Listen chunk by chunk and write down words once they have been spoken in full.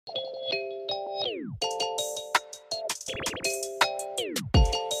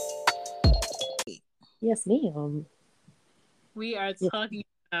Yes, ma'am. We are Yeah. talking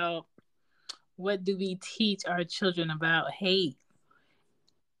about what do we teach our children about hate.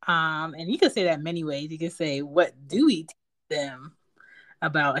 And you can say that many ways. You can say, what do we teach them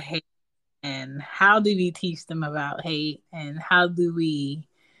about hate? And how do we teach them about hate? And how do we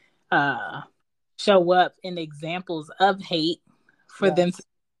uh, show up in examples of hate for them to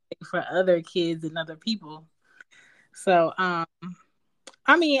Yes. for other kids and other people? So, I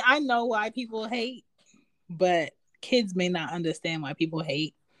mean, I know why people hate, but kids may not understand why people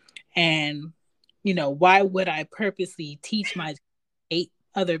hate. And, why would I purposely teach my hate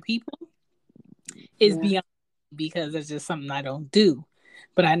other people is Yeah. beyond me, because it's just something I don't do.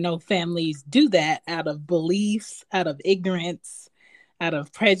 But I know families do that out of beliefs, out of ignorance, out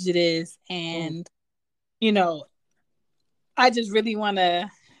of prejudice. Mm. And, you know, I just really want to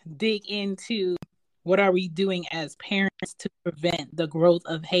dig into what are we doing as parents to prevent the growth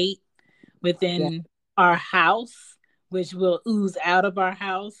of hate Yeah. within our house, which will ooze out of our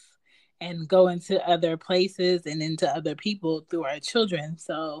house and go into other places and into other people through our children.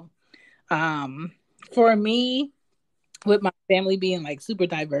 So, um, for me, with my family being like super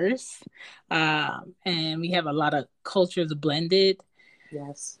diverse, and we have a lot of cultures blended,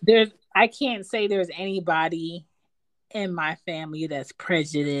 Yes. I can't say there's anybody in my family that's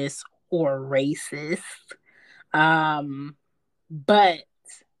prejudiced or racist. Um, but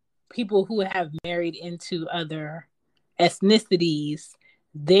people who have married into other ethnicities,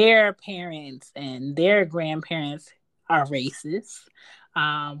 their parents and their grandparents are racist,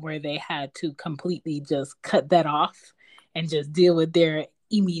 where they had to completely just cut that off and just deal with their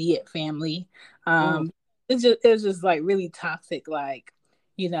immediate family. Mm. It's just like really toxic. Like,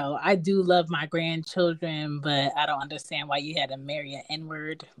 I do love my grandchildren, but I don't understand why you had to marry an N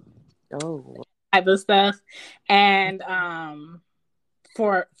word Oh. type of stuff. And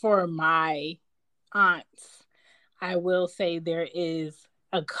for my aunts, I will say there is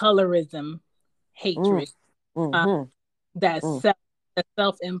a colorism Mm. hatred uh, Mm-hmm. that's Mm.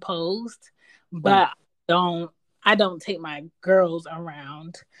 self imposed, Mm. but don't I don't take my girls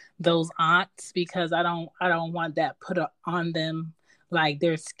around those aunts because I don't want that put on them like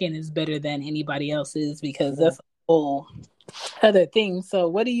their skin is better than anybody else's, because Yeah. that's a whole other thing. So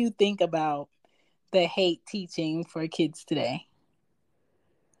what do you think about the hate teaching for kids today?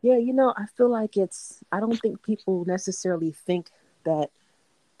 Yeah, I feel like I don't think people necessarily think that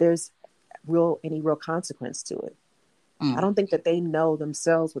there's any real consequence to it. I Mm. don't think that they know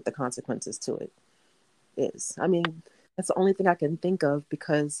themselves what the consequences to it is. I mean, that's the only thing I can think of,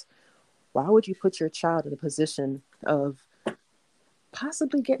 because why would you put your child in a position of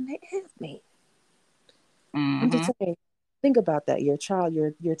possibly getting their head made? I'm just Hmm. saying, think about that. Your child,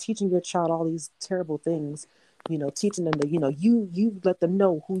 you're teaching your child all these terrible things, teaching them that, you let them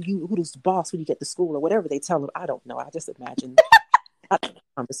know who's the boss when you get to school or whatever they tell them. I don't know. I just imagine that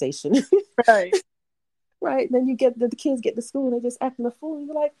conversation. Right. Right. Then you get the kids get to school and they just acting a fool. And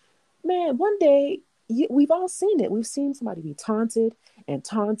you're like, man, one day we've all seen it. We've seen somebody be taunted and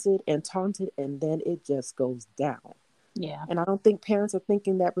taunted and taunted, and then it just goes down. Yeah. And I don't think parents are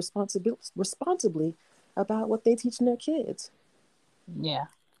thinking that responsibly about what they teaching their kids. Yeah.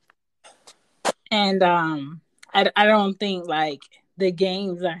 And I don't think like the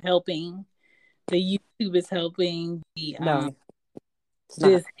games are helping. The YouTube is helping. The No, it's not.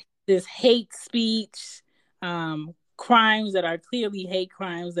 this this hate speech, crimes that are clearly hate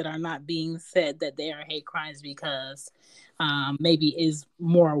crimes that are not being said that they are hate crimes because maybe is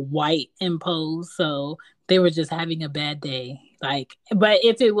more white imposed. So they were just having a bad day. Like, but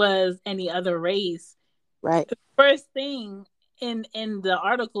if it was any other race, Right. first thing in the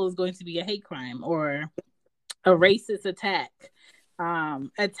article is going to be a hate crime or a racist attack.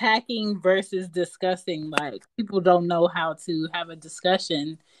 Attacking versus discussing, like people don't know how to have a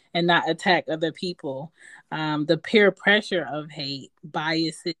discussion and not attack other people. The peer pressure of hate,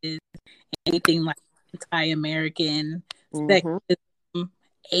 biases, anything like anti-American, Mm-hmm. sexism,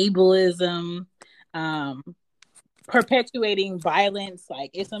 ableism, um, perpetuating violence. Like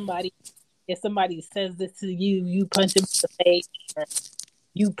if somebody says this to you, you punch them in the face, or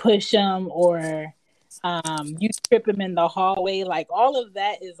you push them, or you trip them in the hallway. Like all of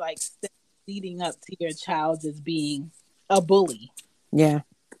that is like leading up to your child just being a bully. Yeah.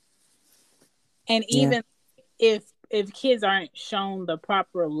 And Yeah. even if kids aren't shown the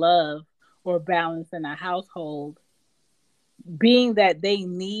proper love or balance in a household, being that they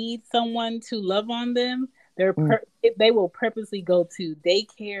need someone to love on them, Mm. they will purposely go to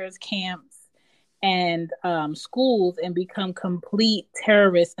daycares, camps, and schools and become complete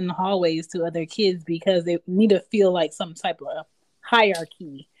terrorists in the hallways to other kids because they need to feel like some type of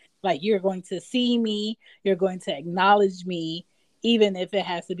hierarchy Like, you're going to see me, you're going to acknowledge me, even if it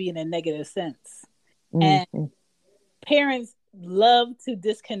has to be in a negative sense. And Mm-hmm. parents love to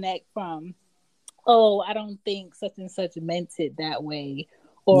disconnect from, oh, I don't think such and such meant it that way,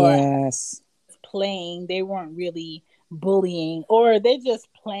 or Yes. playing, they weren't really bullying, or they're just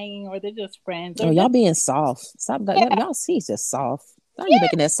playing, or they're just friends, Oh, or y'all just, being soft. Stop that. yeah, Y'all see, it's just soft. How you yeah,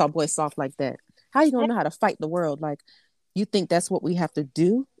 making that soft boy soft like that? How you gonna know how to fight the world? Like, you think that's what we have to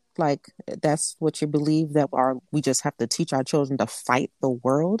do? Like, that's what you believe that we just have to teach our children to fight the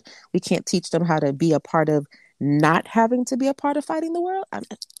world? We can't teach them how to be a part of not having to be a part of fighting the world?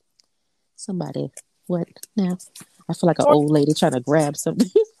 Somebody, what now? I feel like an or old lady trying to grab something.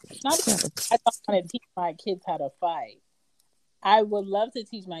 not. I don't want to teach my kids how to fight. I would love to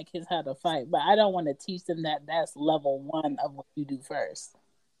teach my kids how to fight, but I don't want to teach them that that's level one of what you do first.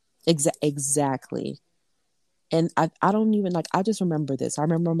 Exactly. And I don't even like, I just remember this. I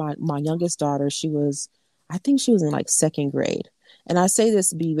remember my youngest daughter, I think she was in like second grade. And I say this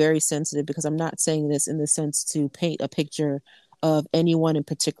to be very sensitive because I'm not saying this in the sense to paint a picture of anyone in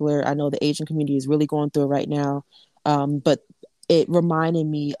particular. I know the Asian community is really going through it right now. But it reminded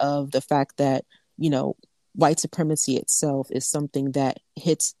me of the fact that, you know, white supremacy itself is something that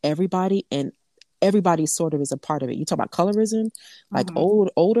hits everybody, and everybody sort of is a part of it. You talk about colorism, like Mm-hmm.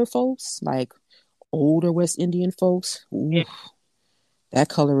 older folks, like older West Indian folks. Ooh, Yeah. that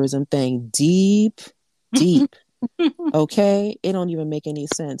colorism thing, deep. Okay, it don't even make any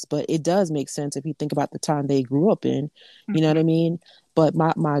sense, but it does make sense if you think about the time they grew up in. You know what Mm-hmm. I mean? But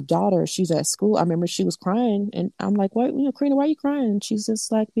my daughter, she's at school. I remember she was crying, and I'm like, "What, Karina? Why are you crying?" She's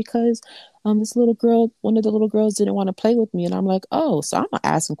just like, "Because this little girl, one of the little girls, didn't want to play with me." And I'm like, "Oh," so I'm gonna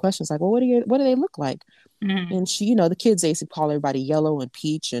ask some questions like, "Well, what do they look like?" Mm-hmm. And she, the kids, they used to call everybody yellow and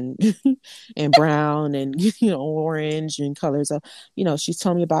peach and and brown and orange and colors. So, she's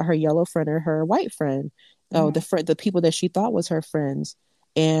telling me about her yellow friend or her white friend. Oh, Mm-hmm. the people that she thought was her friends.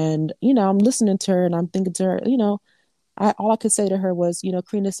 And I'm listening to her and I'm thinking to her, all I could say to her was,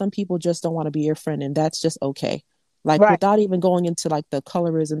 Karina, some people just don't want to be your friend, and that's just okay. Like, Right. without even going into like the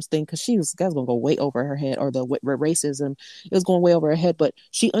colorisms thing, because that's gonna go way over her head, or the racism, it was going way over her head. But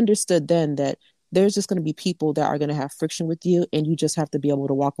she understood then that there's just going to be people that are going to have friction with you, and you just have to be able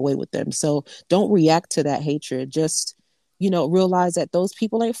to walk away with them. So don't react to that hatred. Just realize that those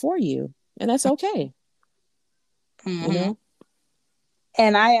people ain't for you, and that's okay. You Mm-hmm. know.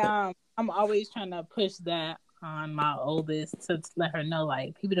 And But I'm always trying to push that on my oldest to let her know,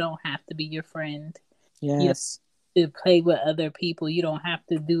 like, people don't have to be your friend. You yes. don't have to play with other people. You don't have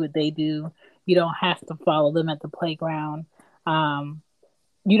to do what they do. You don't have to follow them at the playground. Um,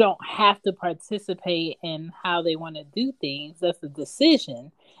 you don't have to participate in how they want to do things. That's a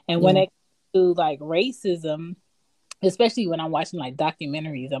decision. And when Yeah. it comes to like racism, especially when I'm watching like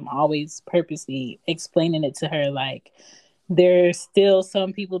documentaries, I'm always purposely explaining it to her, like, there's still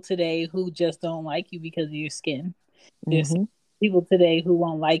some people today who just don't like you because of your skin. There's Mm-hmm. people today who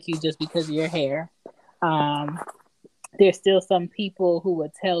won't like you just because of your hair. Um, there's still some people who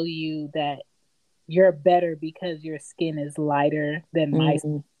would tell you that you're better because your skin is lighter than my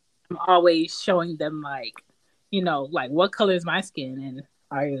skin. Mm-hmm. I'm always showing them, like, like, what color is my skin? And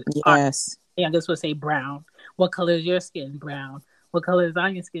are Yes. youngest would say brown. What color is your skin? Brown. What color is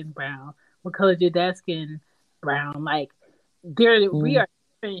on your skin? Brown. What color is your dad's skin? Brown. Like, we Mm, are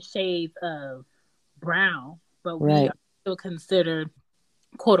different shades of brown, but we right. are still considered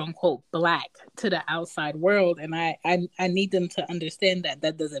quote unquote black to the outside world. And I need them to understand that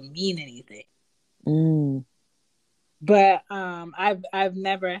that doesn't mean anything. Mm, But I've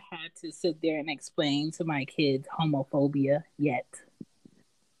never had to sit there and explain to my kids homophobia yet.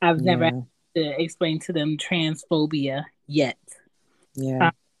 I've never had yeah. to explain to them transphobia yet.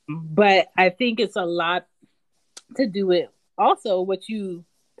 Yeah. Um, but I think it's a lot to do with also what you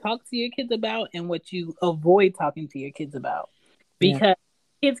talk to your kids about and what you avoid talking to your kids about. Yeah. Because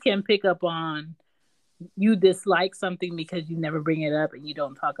kids can pick up on you dislike something because you never bring it up and you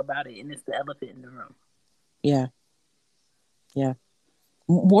don't talk about it, and it's the elephant in the room. Yeah. Yeah.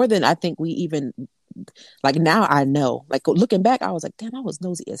 More than I think we even like now. I know. Like, looking back, I was like, damn, I was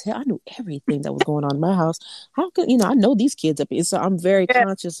nosy as hell. I knew everything that was going on in my house. How could I know these kids up here? So I'm very Yeah.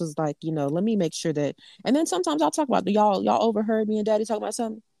 conscious. Is like, let me make sure that. And then sometimes I'll talk about, y'all overheard me and Daddy talk about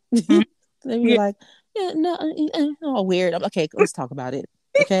something. Mhm. They be Yeah. like, yeah, no, oh, weird. Okay, let's talk about it.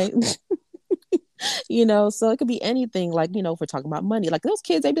 Okay. So it could be anything, like, if we're talking about money, like those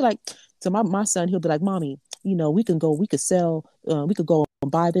kids, they'd be like, to my son, he'll be like, mommy, we could sell, we could go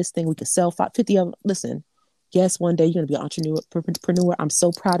and buy this thing, we could sell 50 of them. Listen, yes, one day you're going to be an entrepreneur. I'm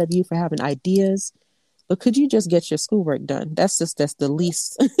so proud of you for having ideas, but could you just get your schoolwork done? That's the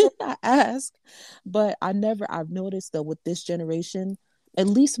least I ask. But I've noticed though with this generation, at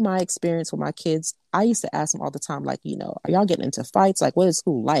least my experience with my kids, I used to ask them all the time, like, are y'all getting into fights? Like, what is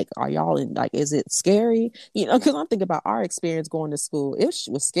school like? Are y'all in, like, is it scary? Because I'm thinking about our experience going to school. It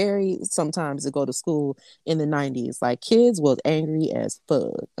was scary sometimes to go to school in the 90s. Like, kids was angry as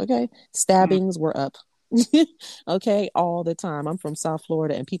fuck. Okay. Stabbings were up. Okay, all the time. I'm from South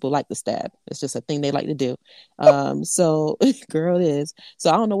Florida and people like to stab. It's just a thing they like to do. So girl, it is. So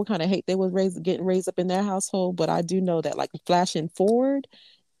I don't know what kind of hate they was getting raised up in their household, but I do know that, like, flashing forward,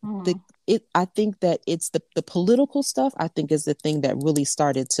 I think that it's the political stuff, I think, is the thing that really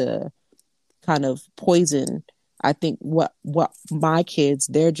started to kind of poison, I think, what my kids,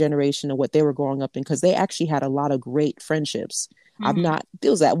 their generation, and what they were growing up in, because they actually had a lot of great friendships.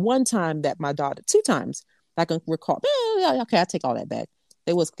 There was that one time that my daughter, two times I can recall. Okay, I take all that back.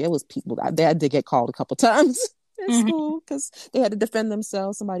 There was people they had to get called a couple times at school because they had to defend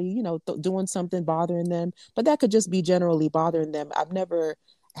themselves. Somebody, doing something bothering them, but that could just be generally bothering them. I've never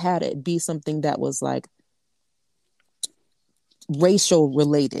had it be something that was like racial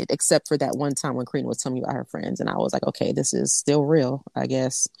related, except for that one time when Karina was telling me about her friends, and I was like, okay, this is still real. I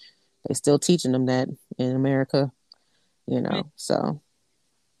guess they're still teaching them that in America. So.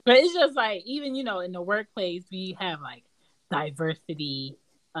 But it's just like, even, in the workplace, we have like diversity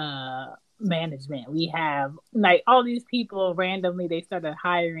management. We have like all these people randomly, they started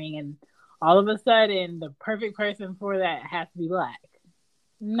hiring, and all of a sudden the perfect person for that has to be Black.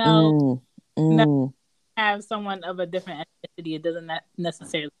 No, have someone of a different ethnicity. It doesn't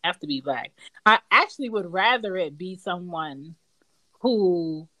necessarily have to be Black. I actually would rather it be someone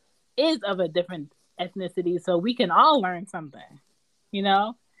who is of a different ethnicity, so we can all learn something,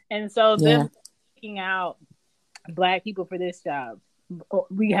 And so them picking out Black people for this job,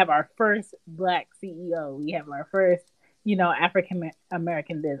 we have our first Black CEO. We have our first, African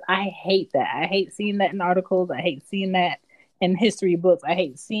American this. I hate that. I hate seeing that in articles. I hate seeing that in history books. I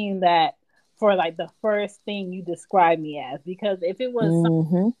hate seeing that for like the first thing you describe me as, because if it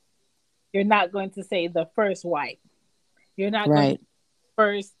was you're not going to say the first white. You're not going to say the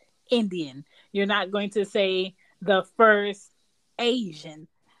first Indian. You're not going to say the first Asian.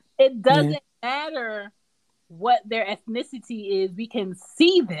 It doesn't matter what their ethnicity is. We can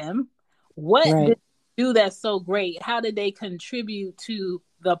see them. What did they do that's so great? How did they contribute to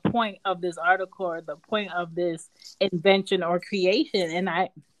the point of this article or the point of this invention or creation? And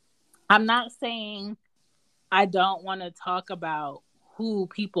I'm not saying I don't want to talk about who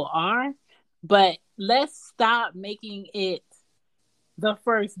people are, but let's stop making it the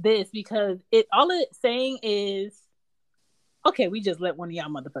first this, because all it's saying is, okay, we just let one of y'all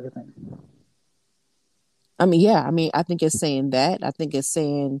motherfuckers in. I think it's saying that. I think it's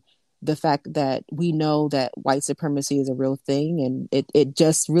saying the fact that we know that white supremacy is a real thing, and it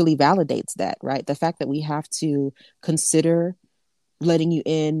just really validates that, right? The fact that we have to consider letting you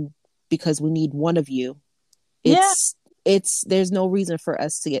in because we need one of you. There's no reason for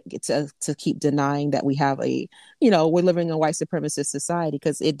us to keep denying that we have we're living in a white supremacist society,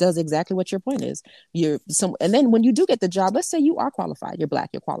 because it does exactly what your point is. And then when you do get the job, let's say you are qualified, you're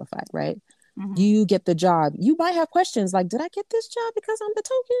Black, you're qualified, right? You get the job, you might have questions like, did I get this job because I'm the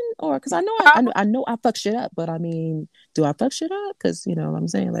token, or because I know I fuck shit up, but I mean, do I fuck shit up? Because what I'm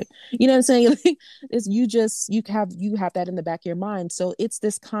saying, like, what I'm saying, like, it's you have that in the back of your mind. So it's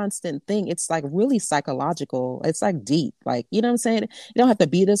this constant thing. It's like really psychological. It's like deep, like, what I'm saying. You don't have to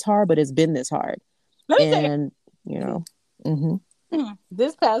be this hard, but it's been this hard. And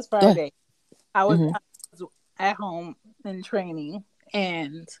this past Friday, I was at home in training,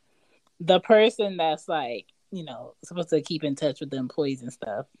 and the person that's like, supposed to keep in touch with the employees and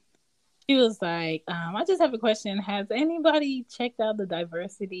stuff, she was like, I just have a question. Has anybody checked out the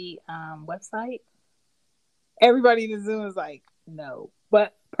diversity website? Everybody in the Zoom is like, no.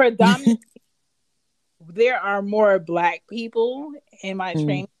 But predominantly, there are more Black people in my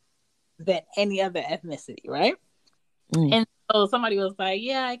training than any other ethnicity, right? And so somebody was like,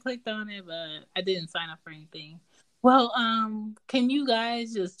 yeah, I clicked on it, but I didn't sign up for anything. Well, can you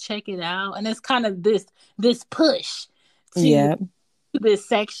guys just check it out? And it's kind of this push to this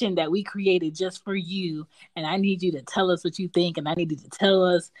section that we created just for you. And I need you to tell us what you think, and I need you to tell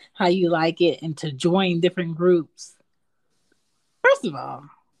us how you like it, and to join different groups. First of all,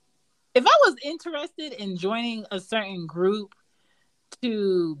 if I was interested in joining a certain group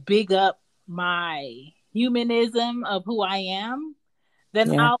to big up my humanism of who I am,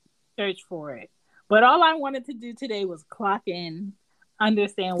 then I'll search for it. But all I wanted to do today was clock in,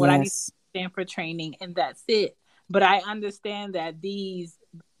 understand what I need to stand for training, and that's it. But I understand that these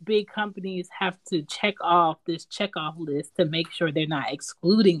big companies have to check off this checkoff list to make sure they're not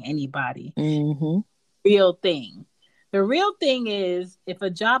excluding anybody. Mm-hmm. Real thing. The real thing is if a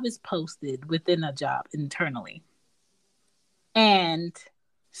job is posted within a job internally and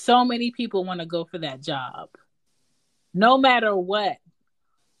so many people want to go for that job, no matter what,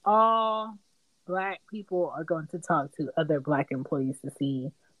 all Black people are going to talk to other Black employees to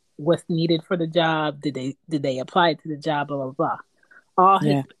see what's needed for the job. Did they apply to the job? Blah blah blah. All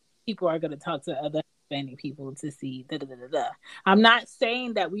people are going to talk to other Hispanic people to see. Da, da, da, da, da. I'm not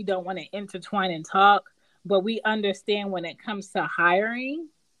saying that we don't want to intertwine and talk, but we understand when it comes to hiring,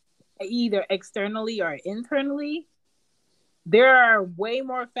 either externally or internally, there are way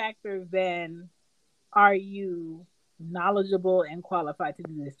more factors than are you knowledgeable and qualified to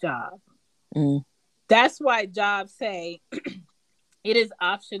do this job. Mm. That's why jobs say it is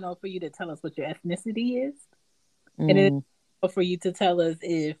optional for you to tell us what your ethnicity is. And it is for you to tell us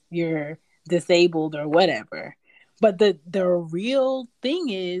if you're disabled or whatever. But the real thing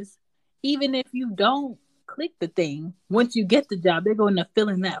is, even if you don't click the thing, once you get the job, they're going to fill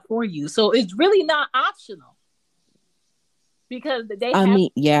in that for you. So it's really not optional. Because they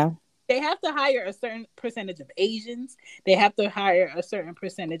have to hire a certain percentage of Asians. They have to hire a certain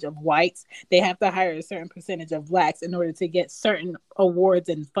percentage of whites. They have to hire a certain percentage of Blacks in order to get certain awards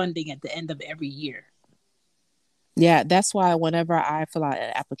and funding at the end of every year. Yeah, that's why whenever I fill out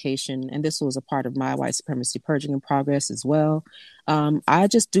an application, and this was a part of my white supremacy purging in progress as well, I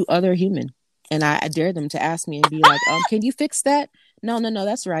just do other human. And I dare them to ask me and be like, can you fix that? No,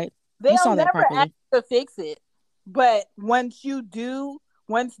 that's right. They'll saw that never ask to fix it. But once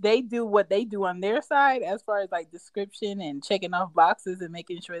they do what they do on their side, as far as like description and checking off boxes and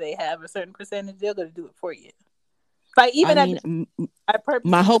making sure they have a certain percentage, they're going to do it for you. Like even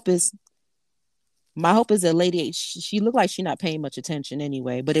my hope is that lady, she looked like she's not paying much attention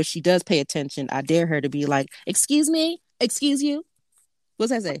anyway. But if she does pay attention, I dare her to be like, "Excuse me, excuse you."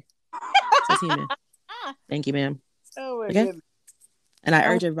 What's that say? Says human. Thank you, ma'am. Oh my goodness. And I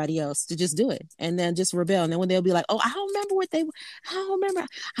urge everybody else to just do it and then just rebel. And then when they'll be like, "Oh, I don't remember.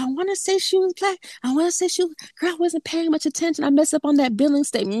 I want to say she was Black. I want to say girl wasn't paying much attention. I messed up on that billing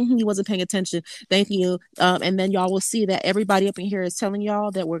statement. He wasn't paying attention. Thank you." And then y'all will see that everybody up in here is telling y'all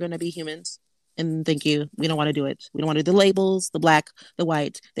that we're going to be humans. And thank you. We don't want to do it. We don't want to do the labels, the Black, the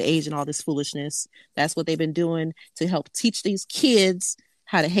white, the Asian, all this foolishness. That's what they've been doing to help teach these kids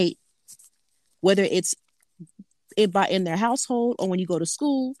how to hate. Whether it's in their household or when you go to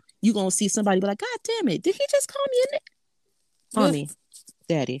school, you're going to see somebody be like, "God damn it, did he just call me in there?" Mommy,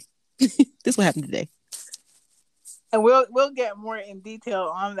 Daddy, this what happened today. And we'll get more in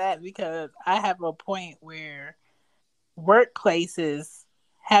detail on that because I have a point where workplaces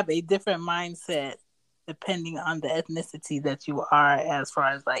have a different mindset depending on the ethnicity that you are as far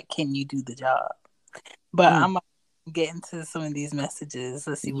as like, can you do the job? But I'm going to get into some of these messages.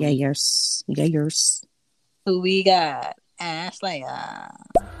 Let's see. Yours. Who we got? Ashley. I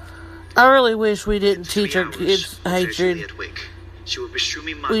really wish we didn't teach our kids hatred.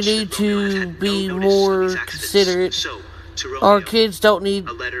 We need to be more considerate. Our kids don't need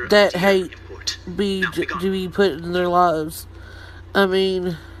that hate to be put in their lives. I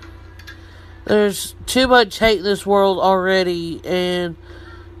mean, there's too much hate in this world already, and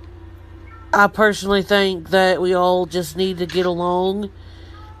I personally think that we all just need to get along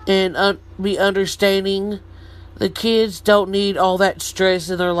and be understanding. The kids don't need all that stress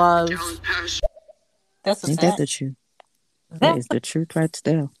in their lives. Ain't that the truth? That is the truth right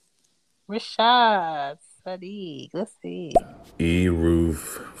there. Rashad, Sadiq, let's see.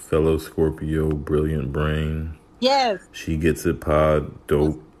 Ruth, fellow Scorpio, brilliant brain. Yes. She Gets It pod,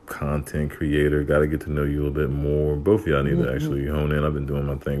 dope content creator. Got to get to know you a little bit more. Both of y'all need to actually hone in. I've been doing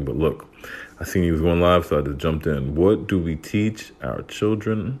my thing. But look, I seen you was going live, so I just jumped in. What do we teach our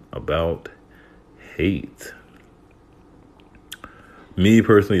children about hate? Me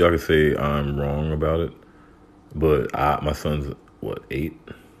personally, y'all can say I'm wrong about it, but my son's 8.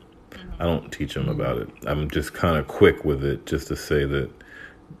 I don't teach him about it. I'm just kind of quick with it, just to say that,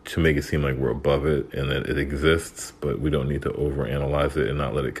 to make it seem like we're above it and that it exists, but we don't need to overanalyze it and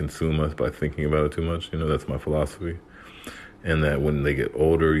not let it consume us by thinking about it too much. That's my philosophy. And that when they get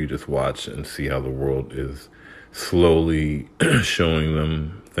older, you just watch and see how the world is slowly showing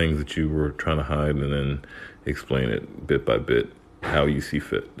them things that you were trying to hide, and then explain it bit by bit how you see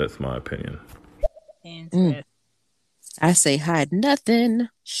fit. That's my opinion. I say hide nothing.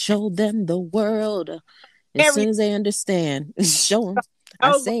 Show them the world. As soon as they understand, show them.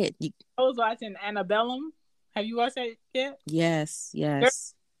 I say it. I was watching Annabellum. Have you watched that yet? Yes.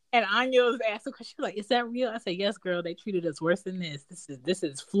 And Anya was asking, she was like, "Is that real?" I said, "Yes, girl. They treated us worse than this. This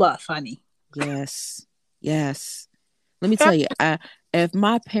is fluff, honey." Yes. Let me tell you, if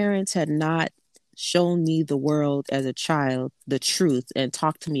my parents had not shown me the world as a child, the truth, and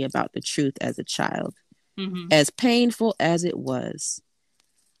talked to me about the truth as a child, as painful as it was,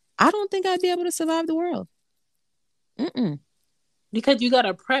 I don't think I'd be able to survive the world. Because you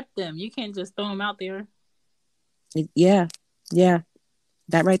gotta prep them. You can't just throw them out there. Yeah.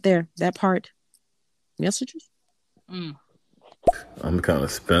 That right there, that part. Messages? I'm kind of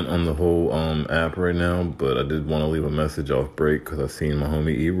spent on the whole app right now, but I did want to leave a message off break because I've seen my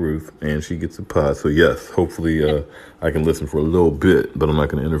homie E. Ruth, and she gets a pod. So yes, hopefully I can listen for a little bit, but I'm not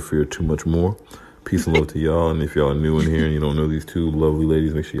going to interfere too much more. Peace and love to y'all, and if y'all are new in here and you don't know these two lovely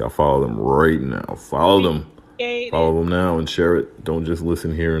ladies, make sure y'all follow them right now. Follow them now and share it. Don't just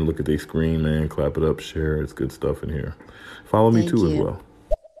listen here and look at their screen, man. Clap it up, share it. It's good stuff in here. Follow me too as well.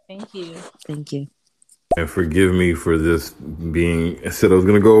 Thank you. And forgive me for this I said I was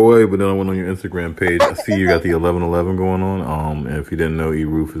going to go away, but then I went on your Instagram page. I see you got the 11/11 going on. And if you didn't know, E.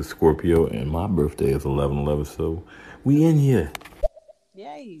 Roof is Scorpio, and my birthday is 11/11, so we in here.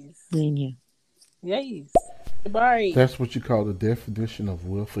 Yes. We in here. Yes. Goodbye. That's what you call the definition of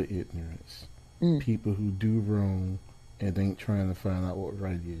willful ignorance. People who do wrong and ain't trying to find out what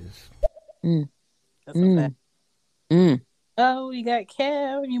right is. That's a fact. Oh, you got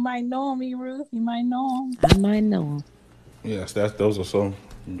Kev. You might know him, Ruth. You might know him. I might know him. Yes, those are some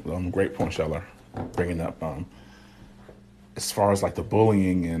great points y'all are bringing up. As far as like the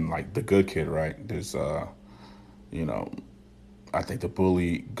bullying and like the good kid, right? There's, I think the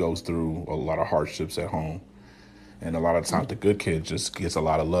bully goes through a lot of hardships at home. And a lot of times the good kid just gets a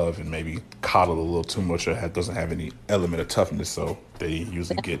lot of love and maybe coddled a little too much or doesn't have any element of toughness. So they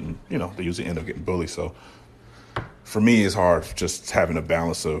usually end up getting bullied. So for me, it's hard just having a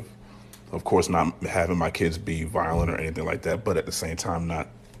balance of course, not having my kids be violent or anything like that, but at the same time, not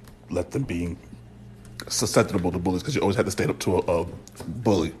let them be susceptible to bullies because you always have to stand up to a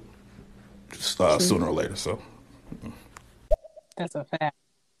bully sooner or later. So that's a fact.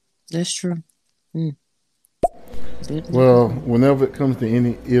 That's true. Well, whenever it comes to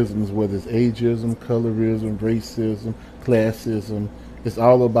any isms, whether it's ageism, colorism, racism, classism, it's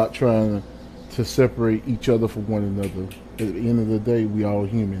all about trying to separate each other from one another. At the end of the day, we all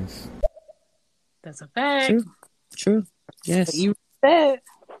humans. That's a fact. True. Yes. You said.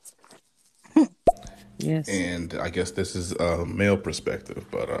 Yes. And I guess this is a male perspective,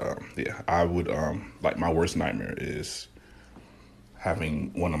 but I would like my worst nightmare is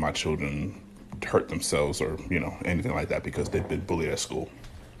having one of my children hurt themselves or anything like that because they've been bullied at school.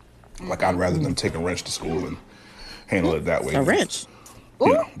 Like I'd rather them take a wrench to school and handle it that way. A wrench.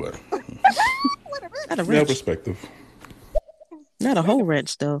 But not a wrench. Male perspective. Not a whole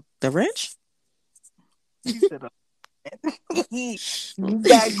wrench though. The wrench. You got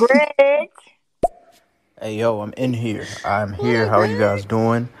Greg. Hey, yo, I'm in here. I'm here. How are you guys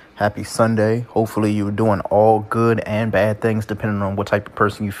doing? Happy Sunday. Hopefully you're doing all good and bad things depending on what type of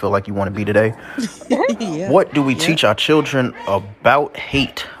person you feel like you want to be today. Yeah. What do we teach our children about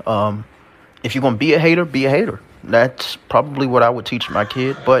hate? If you're going to be a hater, be a hater. That's probably what I would teach my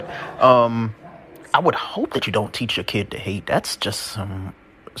kid. But I would hope that you don't teach your kid to hate. That's just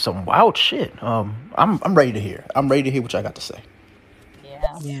some wild shit. I'm ready to hear. I'm ready to hear what y'all got to say.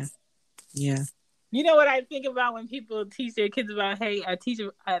 Yeah. You know what I think about when people teach their kids about hate? I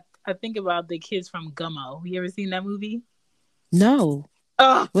think about the kids from Gummo. You ever seen that movie? No.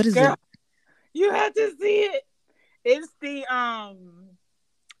 Oh, what is girl, it? You have to see it. It's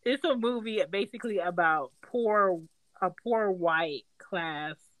it's a movie basically about a poor white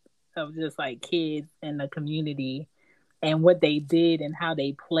class of just like kids in the community and what they did and how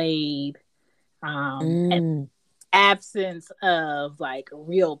they played, and absence of like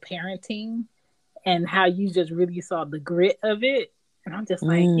real parenting. And how you just really saw the grit of it. And I'm just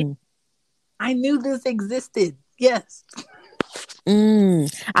like, I knew this existed. Yes.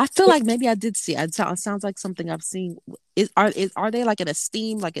 I feel like maybe I did see it. It sounds like something I've seen. Are they like in a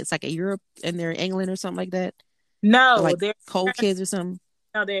steam, like it's like a Europe and they're in England or something like that? No, or like they're cold kids or something.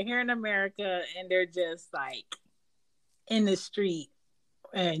 No, they're here in America and they're just like in the street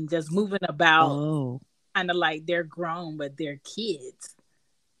and just moving about. Kind of like they're grown, but they're kids.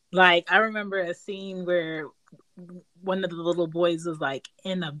 Like, I remember a scene where one of the little boys was, like,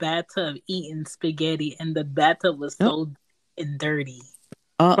 in a bathtub eating spaghetti, and the bathtub was so dirty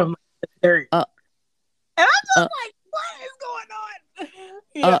from the dirt. And I'm just like, what is going on?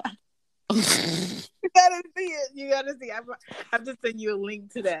 You gotta see it. You gotta see it. I have to send you a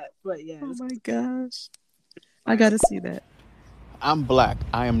link to that. But, yeah. Oh, my gosh. I gotta see that. I'm black.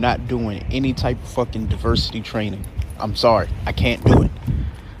 I am not doing any type of fucking diversity training. I'm sorry. I can't do it.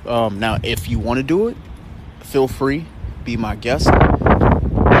 Now, if you want to do it, feel free. Be my guest.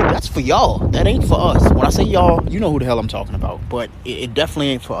 That's for y'all. That ain't for us. When I say y'all, you know who the hell I'm talking about. But it definitely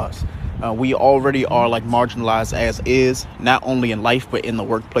ain't for us. We already are like marginalized as is, not only in life, but in the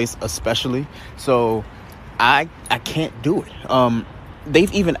workplace especially. So I can't do it.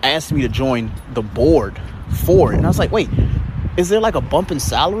 They've even asked me to join the board for it. And I was like, wait, is there like a bump in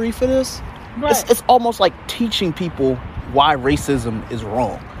salary for this? Right. It's almost like teaching people why racism is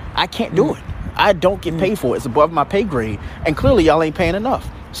wrong. I can't do it. I don't get paid for it. It's above my pay grade. And clearly y'all ain't paying enough.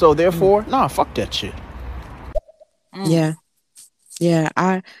 So therefore, nah, fuck that shit. Yeah. Yeah.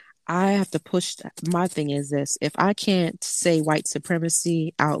 I have to push. My thing is this. If I can't say white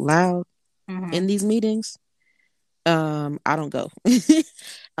supremacy out loud in these meetings, I don't go.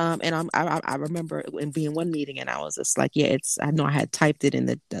 And I remember in being one meeting and I was just like, yeah, I know I had typed it in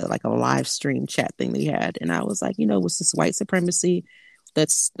the like a live stream chat thing we had. And I was like, what's this white supremacy?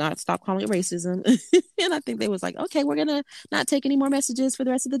 Let's not stop calling it racism. And I think they was like, okay, we're gonna not take any more messages for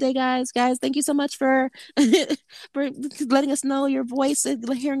the rest of the day, guys. Thank you so much for for letting us know your voice,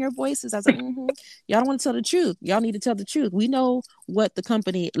 hearing your voices. I was like, y'all don't want to tell the truth. Y'all need to tell the truth. We know what the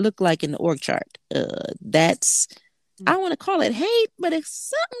company looked like in the org chart. That's, I want to call it hate, but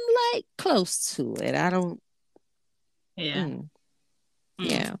it's something like close to it. I don't. Yeah.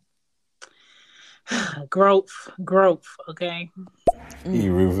 Yeah. Growth. Okay.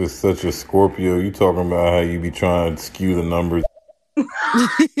 Ruth is such a Scorpio. You talking about how you be trying to skew the numbers.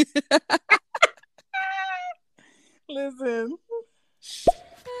 Listen.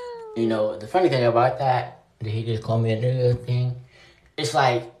 The funny thing about that he just called me a nigga thing, it's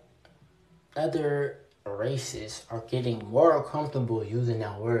like other races are getting more comfortable using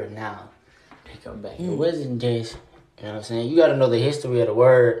that word now. They come back. It wasn't just, you know what I'm saying? You got to know the history of the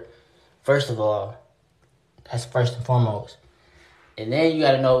word, first of all. That's first and foremost. And then you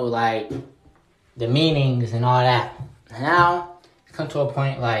got to know, like, the meanings and all that. Now, it's come to a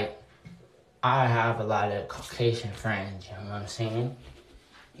point, like, I have a lot of Caucasian friends, you know what I'm saying?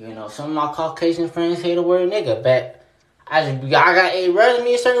 Some of my Caucasian friends say the word nigga, but I got it rubs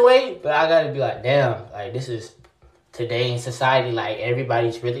me a certain way, but I got to be like, damn, like, this is today in society, like,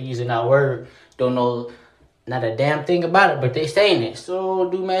 everybody's really using that word, don't know not a damn thing about it, but they saying it. So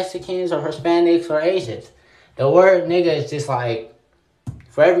do Mexicans or Hispanics or Asians. The word nigga is just like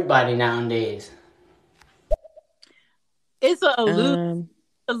for everybody nowadays. It's an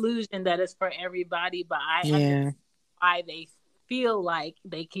illusion that it's for everybody, but I understand why they feel like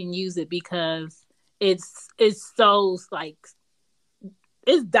they can use it because it's so like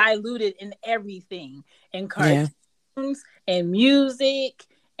it's diluted in everything, in cartoons and music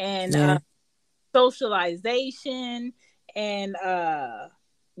and socialization and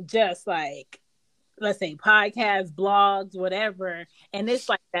just like, let's say, podcasts, blogs, whatever. And it's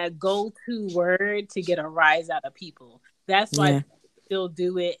like that go-to word to get a rise out of people. That's why people still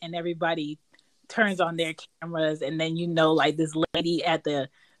do it, and everybody turns on their cameras, and then like this lady at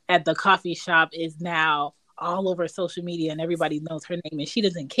the coffee shop is now all over social media and everybody knows her name and she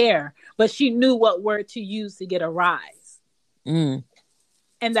doesn't care, but she knew what word to use to get a rise. And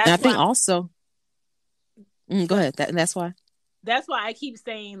that's I think also go ahead. That's why I keep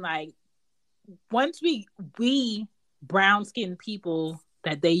saying, like, once we brown skinned people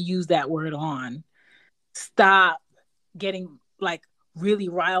that they use that word on stop getting like really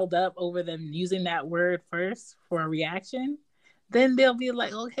riled up over them using that word first for a reaction, then they'll be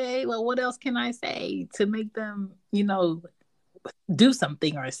like, okay, well, what else can I say to make them, do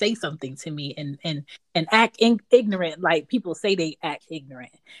something or say something to me and act ignorant, like people say they act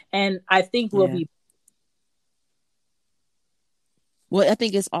ignorant. And I think we'll be. Well, I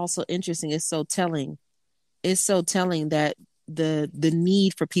think it's also interesting. It's so telling. It's so telling that the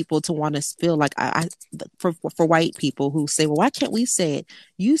need for people to want to feel like for white people who say, well, why can't we say it?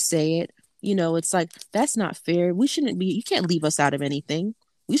 You say it. It's like, that's not fair. We shouldn't be. You can't leave us out of anything.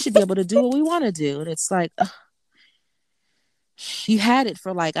 We should be able to do what we want to do. And it's like, you had it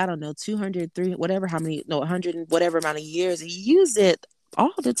for like, I don't know, 200, 300, whatever, 100 and whatever amount of years. You use it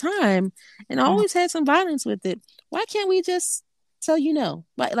all the time and always had some violence with it. Why can't we just tell no?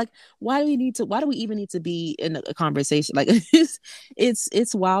 Like, why do we even need to be in a conversation? Like,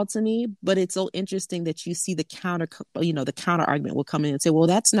 it's wild to me, but it's so interesting that you see the counter argument will come in and say, well,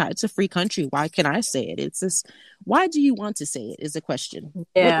 it's a free country. Why can I say it? It's just, why do you want to say it is the question.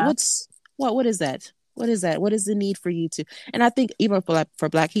 What is that? What is that? What is the need for you to? And I think even for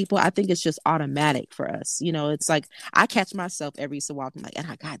Black people, I think it's just automatic for us. It's like I catch myself every so often, like,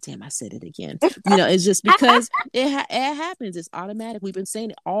 God damn, I said it again. It's just because it happens. It's automatic. We've been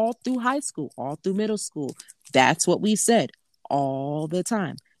saying it all through high school, all through middle school. That's what we said all the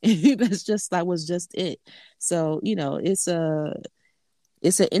time. That was just it. So it's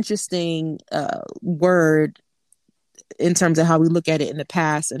an interesting word in terms of how we look at it in the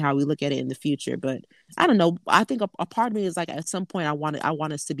past and how we look at it in the future. But I don't know. I think a part of me is like, at some point I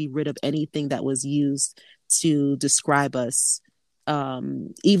want us to be rid of anything that was used to describe us.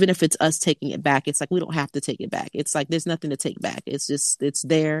 Even if it's us taking it back, it's like, we don't have to take it back. It's like, there's nothing to take back. It's just, it's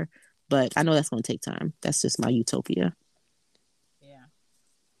there, but I know that's going to take time. That's just my utopia. Yeah.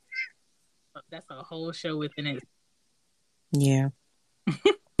 That's a whole show within it. Yeah.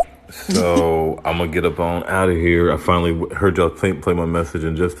 So I'm gonna get up on out of here. I finally heard y'all play my message,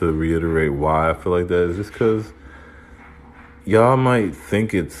 and just to reiterate why I feel like that is just because y'all might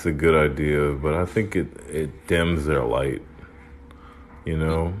think it's a good idea, but I think it dims their light.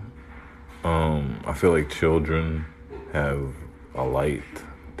 I feel like children have a light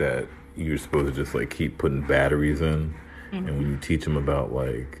that you're supposed to just like keep putting batteries in, and when you teach them about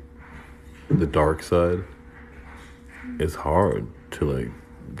like the dark side, it's hard to like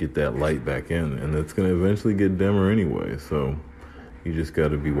get that light back in, and it's going to eventually get dimmer anyway. So you just got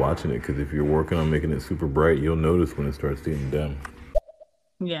to be watching it, because if you're working on making it super bright, you'll notice when it starts getting dim.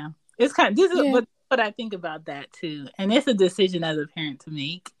 Yeah, it's kind of this is what I think about that too, and it's a decision as a parent to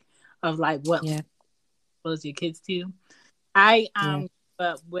make of like what expose your kids to. I grew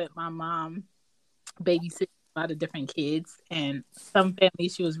up with my mom babysitting a lot of different kids, and some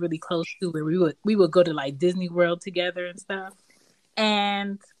families she was really close to, where we would go to like Disney World together and stuff.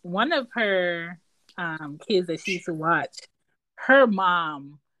 And one of her kids that she used to watch, her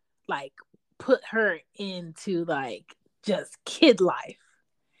mom like put her into like just kid life.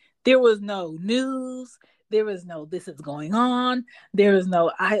 There was no news. There was no this is going on. There was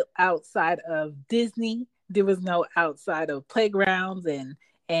no outside of Disney. There was no outside of playgrounds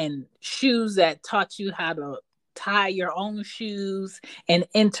and shoes that taught you how to tie your own shoes and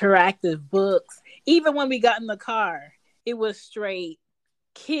interactive books. Even when we got in the car, it was straight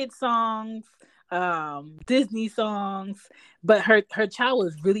kid songs, Disney songs. But her child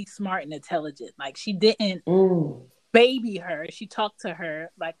was really smart and intelligent. Like, she didn't baby her. She talked to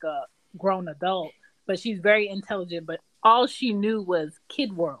her like a grown adult, but she's very intelligent. But all she knew was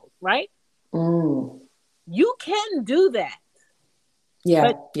kid world, right? You can do that.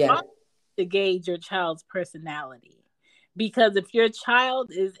 Yeah, but you have to gauge your child's personality. Because if your child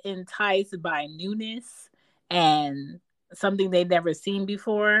is enticed by newness and something they've never seen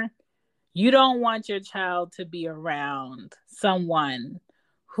before, you don't want your child to be around someone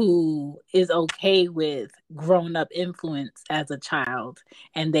who is okay with grown-up influence as a child,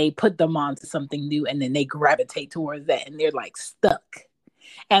 and they put them onto something new, and then they gravitate towards that, and they're like stuck.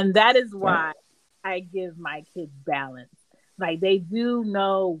 And that is why I give my kids balance. Like, they do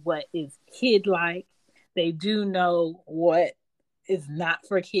know what is kid-like. They do know what is not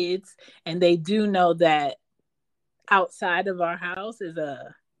for kids. And they do know that outside of our house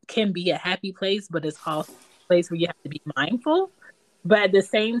can be a happy place, but it's also a place where you have to be mindful. But at the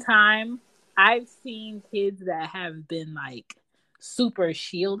same time, I've seen kids that have been like super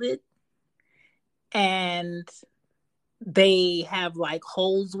shielded, and they have like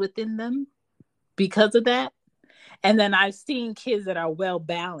holes within them because of that. And then I've seen kids that are well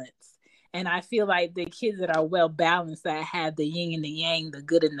balanced. And I feel like the kids that are well balanced, that have the yin and the yang, the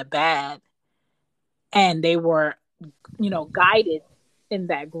good and the bad, and they were, guided in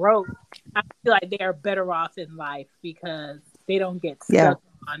that growth, I feel like they are better off in life because they don't get stuck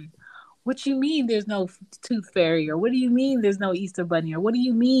on, what you mean there's no tooth fairy? Or what do you mean there's no Easter bunny? Or what do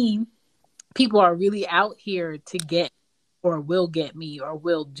you mean people are really out here to get or will get me or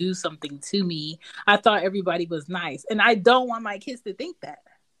will do something to me? I thought everybody was nice. And I don't want my kids to think that.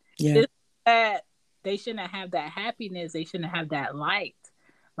 Yeah. That they shouldn't have that happiness. They shouldn't have that light.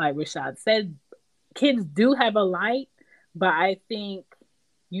 Like Rashad said, kids do have a light, but I think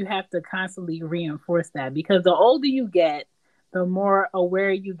you have to constantly reinforce that, because the older you get, the more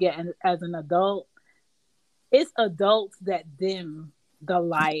aware you get as an adult. It's adults that dim the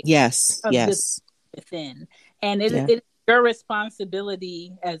light. Yes. Within. And it's your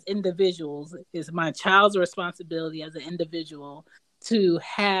responsibility as individuals, is my child's responsibility as an individual to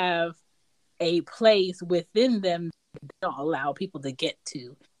have a place within them that they don't allow people to get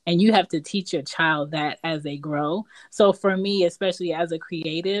to. And you have to teach your child that as they grow. So for me, especially as a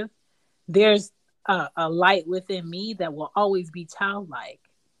creative, there's a light within me that will always be childlike.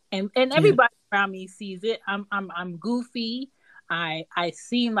 And everybody around me sees it. I'm goofy. I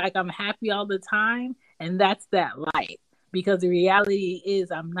seem like I'm happy all the time, and that's that light. Because the reality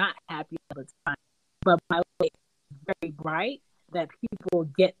is I'm not happy all the time, but my light is very bright that people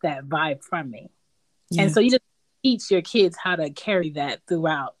get that vibe from me. Yeah. And so you just teach your kids how to carry that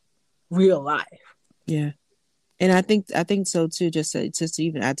throughout real life. Yeah. And I think so too, just to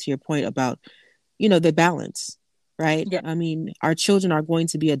even add to your point about, the balance, right? Yeah. I mean, our children are going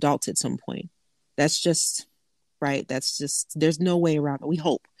to be adults at some point. That's just, right. That's just, there's no way around it. We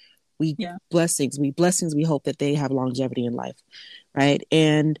hope. We blessings, we hope that they have longevity in life. Right.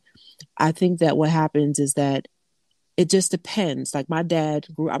 And I think that what happens is that it just depends. Like my dad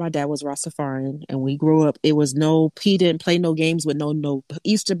was Rastafarian, and we grew up, he didn't play no games with no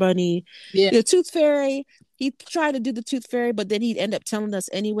Easter bunny, the tooth fairy. He tried to do the tooth fairy, but then he'd end up telling us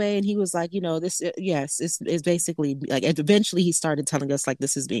anyway. And he was like, this, it's basically like, eventually he started telling us like,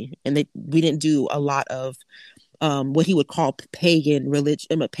 this is me. And we didn't do a lot of what he would call pagan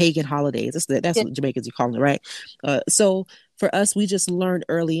religion, pagan holidays. That's what Jamaicans are calling it, right? So for us, we just learned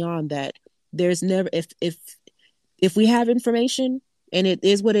early on that there's never, if we have information and it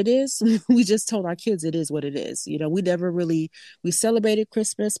is what it is, we just told our kids it is what it is. We celebrated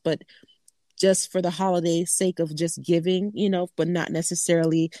Christmas, but just for the holiday sake of just giving, but not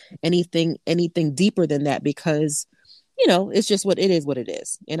necessarily anything deeper than that, because it's just what it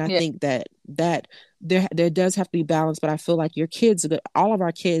is. And I think that there does have to be balance, but I feel like all of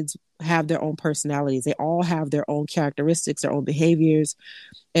our kids have their own personalities. They all have their own characteristics, their own behaviors.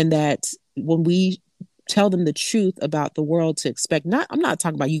 And that when we tell them the truth about the world to expect, I'm not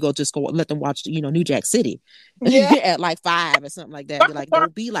talking about you just go let them watch, New Jack City at like 5 or something like that. They're like,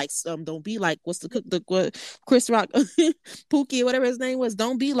 don't be like what's the Chris Rock, Pookie or whatever his name was.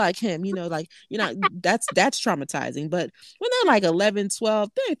 Don't be like him, that's traumatizing. But when they're like 11, 12,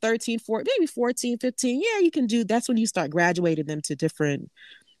 they're 13, 14, maybe 14, 15, you can do, that's when you start graduating them to different,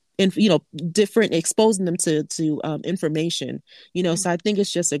 and different, exposing them to information, so I think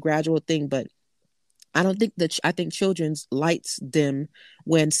it's just a gradual thing. But I think children lights dim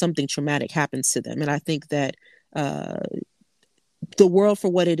when something traumatic happens to them. And I think that the world for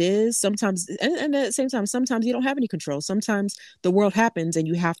what it is sometimes, and at the same time, sometimes you don't have any control. Sometimes the world happens and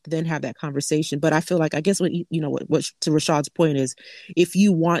you have to then have that conversation. But I feel like, I guess what to Rashad's point is, if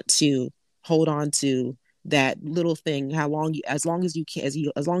you want to hold on to that little thing, as long as you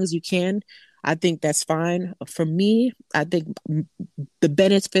can, I think that's fine. For me, I think the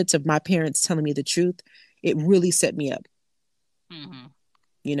benefits of my parents telling me the truth, it really set me up.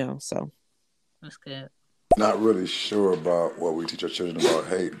 So. That's good. Not really sure about what we teach our children about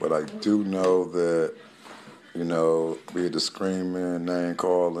hate, but I do know that, be it the screaming, name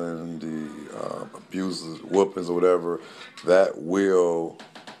calling, the abuses, whoopings or whatever, that will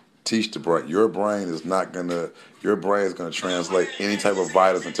teach the brain. Your brain is going to translate any type of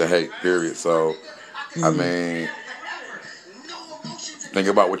violence into hate, period. So, I mean, think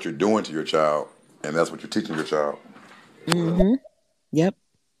about what you're doing to your child, and that's what you're teaching your child. Mm-hmm. Yep.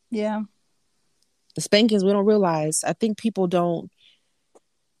 Yeah. The spankings, we don't realize. I think people don't.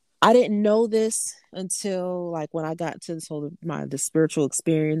 I didn't know this until like when I got to the spiritual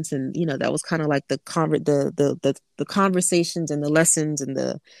experience, and that was kind of like the conversations and the lessons and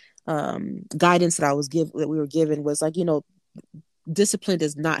the guidance that we were given was like, discipline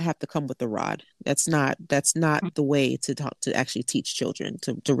does not have to come with the rod. That's not the way to actually teach children,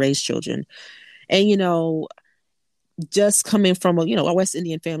 to raise children. And just coming from a West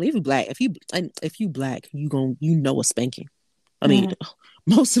Indian family, if you black, you know a spanking. I mean,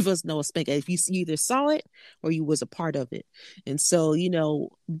 most of us know a spanking. If you either saw it or you was a part of it. And so,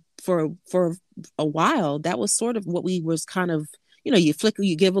 for a while, that was sort of what we was kind of, you flick,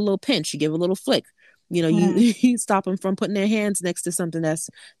 you give a little pinch, you give a little flick, you stop them from putting their hands next to something that's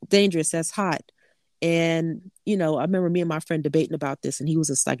dangerous, that's hot. And, I remember me and my friend debating about this, and he was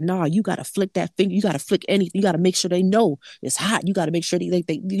just like, nah, you got to flick that finger. You got to flick anything. You got to make sure they know it's hot. You got to make sure they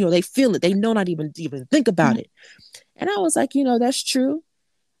feel it. They know, not even think about it. And I was like, that's true.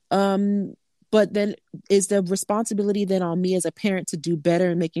 But then is the responsibility then on me as a parent to do better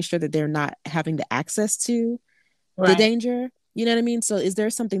and making sure that they're not having the access to the danger? You know what I mean? So is there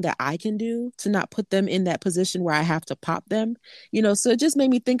something that I can do to not put them in that position where I have to pop them? So it just made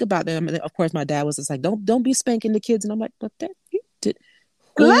me think about them. And of course, my dad was just like, don't be spanking the kids. And I'm like, but that you did.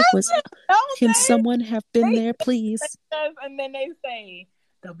 Can someone have been there, please? And then they say,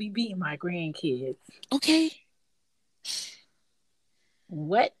 they'll be beating my grandkids. Okay.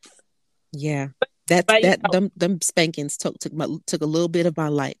 What? Yeah. Them spankings took a little bit of my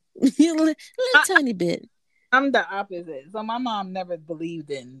life. a little tiny bit. I'm the opposite. So my mom never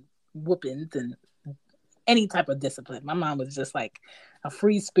believed in whoopings and any type of discipline. My mom was just like a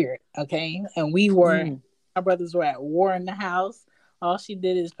free spirit, okay? And our brothers were at war in the house. All she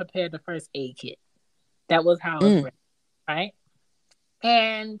did is prepare the first aid kit. That was how it was raised, right?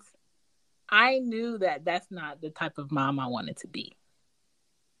 And I knew that that's not the type of mom I wanted to be.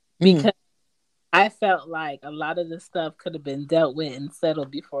 Because I felt like a lot of the stuff could have been dealt with and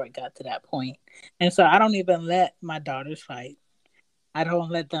settled before it got to that point. And so I don't even let my daughters fight. I don't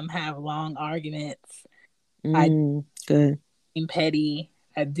let them have long arguments. Good. I'm petty.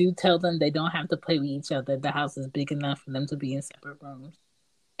 I do tell them they don't have to play with each other. The house is big enough for them to be in separate rooms.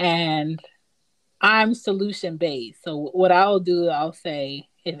 And I'm solution based. So what I'll do, I'll say,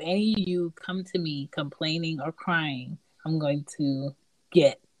 if any of you come to me complaining or crying, I'm going to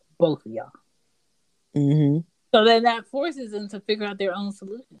get both of y'all. So then that forces them to figure out their own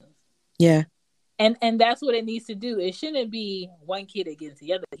solutions. Yeah. And that's what it needs to do. It shouldn't be one kid against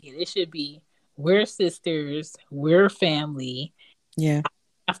the other kid. It should be, we're sisters, we're family. Yeah.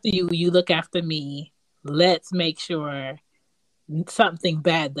 After you, you look after me. Let's make sure something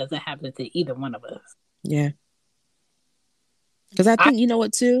bad doesn't happen to either one of us. Yeah. Because I think, you know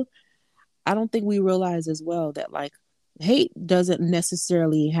what, too? I don't think we realize as well that, like, hate doesn't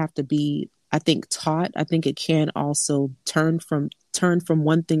necessarily have to be, I think, taught. I think it can also come from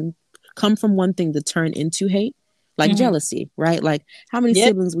one thing to turn into hate. Like jealousy, right? Like, how many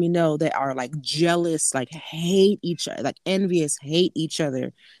siblings we know that are like jealous, like hate each other, like envious, hate each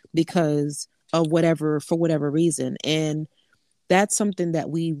other because of for whatever reason. And that's something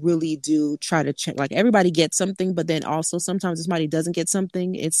that we really do try to check. Like, everybody gets something, but then also sometimes if somebody doesn't get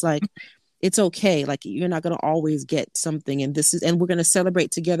something, it's like, it's okay. Like, you're not going to always get something. And we're going to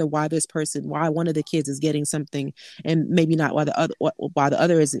celebrate together why one of the kids is getting something and maybe not why the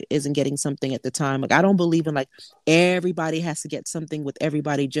other isn't getting something at the time. Like, I don't believe in like everybody has to get something with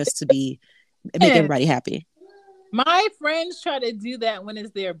everybody just to make everybody happy. My friends try to do that when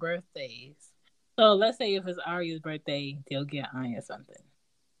it's their birthdays. So let's say if it's Arya's birthday, they'll get Anya something.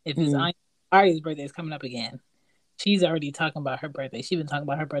 If it's Arya's birthday is coming up again, she's already talking about her birthday. She's been talking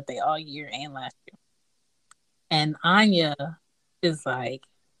about her birthday all year and last year. And Anya is like,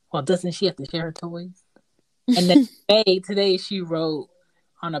 well, doesn't she have to share her toys? And then today she wrote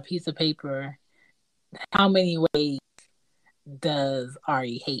on a piece of paper, how many ways does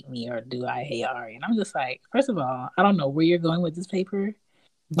Ari hate me or do I hate Ari? And I'm just like, first of all, I don't know where you're going with this paper,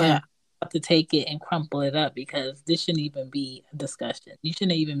 but I have to take it and crumple it up because this shouldn't even be a discussion. You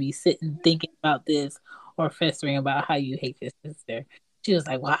shouldn't even be sitting thinking about this or festering about how you hate your sister. She was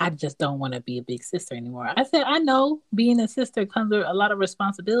like, well, I just don't want to be a big sister anymore. I said, I know being a sister comes with a lot of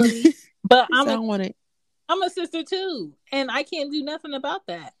responsibility, but I'm a sister too. And I can't do nothing about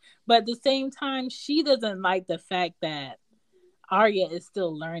that. But at the same time, she doesn't like the fact that Arya is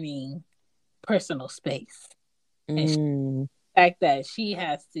still learning personal space. And the fact that she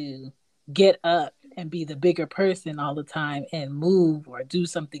has to get up and be the bigger person all the time and move or do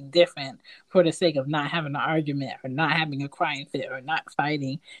something different for the sake of not having an argument or not having a crying fit or not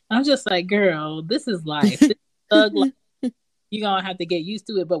fighting. And I'm just like, girl, this is life. This is thug life. You're going to have to get used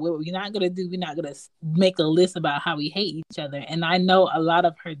to it. But what we're not going to do, we're not going to make a list about how we hate each other. And I know a lot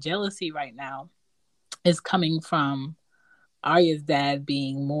of her jealousy right now is coming from Arya's dad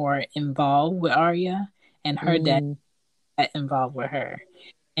being more involved with Arya and her dad involved with her.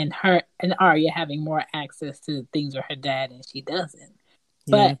 And Arya having more access to things with her dad and she doesn't.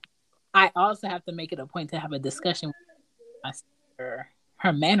 But I also have to make it a point to have a discussion with my sister.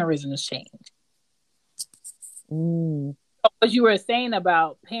 Her mannerisms change. What you were saying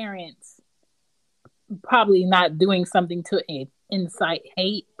about parents probably not doing something to incite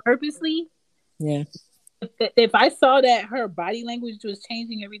hate purposely. Yeah. If I saw that her body language was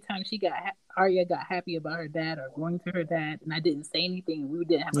changing every time Arya got happy about her dad or going to her dad, and I didn't say anything, and we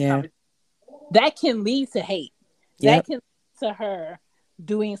didn't have a conversation, that can lead to hate. That can lead to her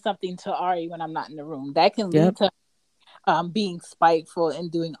doing something to Arya when I'm not in the room. That can lead to being spiteful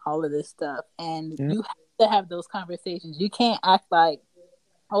and doing all of this stuff. And you have to have those conversations. You can't act like,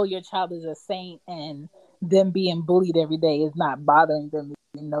 oh, your child is a saint and them being bullied every day is not bothering them.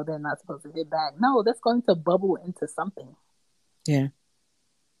 You know they're not supposed to hit back. No, that's going to bubble into something. Yeah.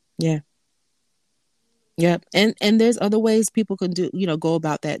 And there's other ways people can go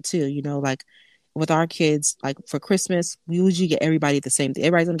about that too. Like with our kids, like for Christmas, we usually get everybody the same thing.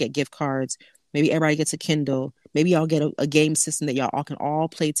 Everybody's gonna get gift cards. Maybe everybody gets a Kindle. Maybe y'all get a game system that y'all all can all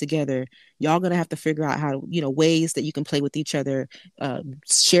play together. Y'all gonna have to figure out how to, ways that you can play with each other.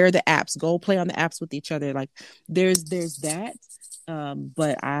 Share the apps. Go play on the apps with each other. Like there's that.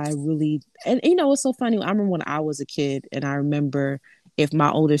 But I really, and it's so funny. I remember when I was a kid, and I remember if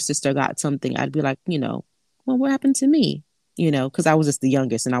my older sister got something, I'd be like, well, what happened to me? Because I was just the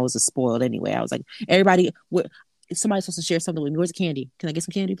youngest and I was just spoiled anyway. I was like, everybody, if somebody's supposed to share something with me, where's the candy? Can I get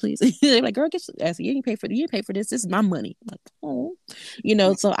some candy, please? They're like, girl, I said, you didn't pay for this. This is my money. I'm like, oh,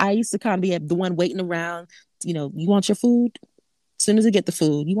 so I used to kind of be the one waiting around. You want your food? As soon as I get the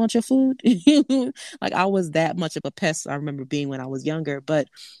food, you want your food? Like, I was that much of a pest. I remember being when I was younger, but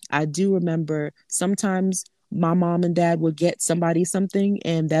I do remember sometimes my mom and dad would get somebody something,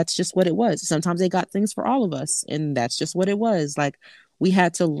 and that's just what it was. Sometimes they got things for all of us, and that's just what it was. Like, we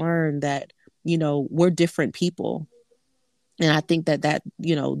had to learn that, we're different people. And I think that that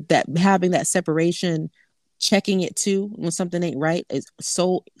having that separation, checking it too when something ain't right it's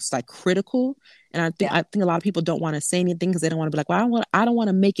like critical. And I think a lot of people don't want to say anything because they don't want to be like, well, I don't want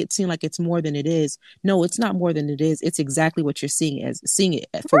to make it seem like it's more than it is. No, it's not more than it is. It's exactly what you're seeing it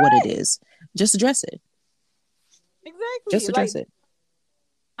for what it is. Just address it. Exactly. Just address it.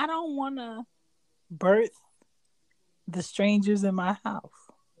 I don't want to birth the strangers in my house.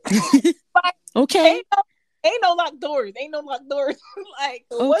 Okay. Ain't no locked doors. Like,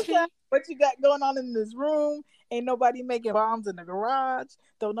 okay. What's up? What you got going on in this room? Ain't nobody making bombs in the garage.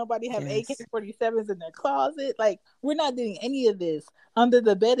 Don't nobody have AK-47s in their closet. Like, we're not doing any of this. Under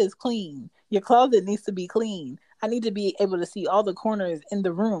the bed is clean. Your closet needs to be clean. I need to be able to see all the corners in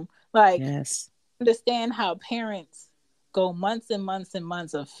the room. Like, understand how parents go months and months and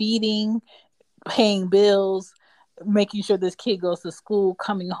months of feeding, paying bills, making sure this kid goes to school,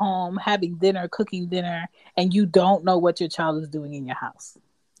 coming home, having dinner, cooking dinner, and you don't know what your child is doing in your house.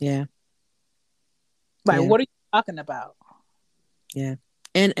 Yeah. Like, what are you talking about? Yeah.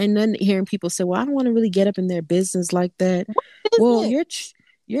 And then hearing people say, well, I don't want to really get up in their business like that. Well,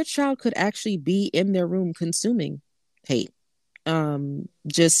 your child could actually be in their room consuming hate.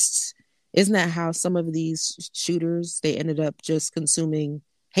 Just, isn't that how some of these shooters, they ended up just consuming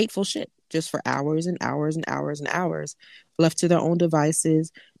hateful shit just for hours and hours and hours and hours, left to their own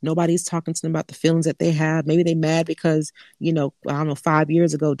devices. Nobody's talking to them about the feelings that they have. Maybe they mad because, I don't know, 5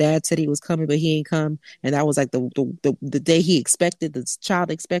 years ago, dad said he was coming, but he ain't come. And that was like the day he expected, the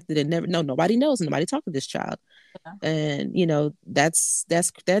child expected, and nobody knows. Nobody talked to this child. Yeah. And, that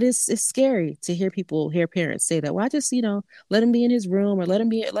is, it's scary to hear parents say that. Well, I just, let him be in his room, or let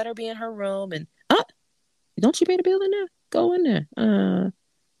her be in her room. And, don't you pay the bill in there? Go in there.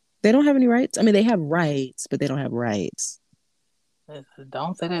 They don't have any rights. I mean, they have rights, but they don't have rights.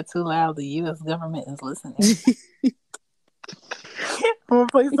 Don't say that too loud. The U.S. government is listening. I'm going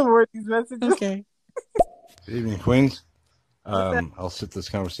to play some more of these messages. Okay. Good evening, Queens. I'll sit this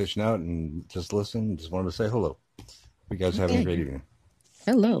conversation out and just listen. Just wanted to say hello. You guys having a great evening.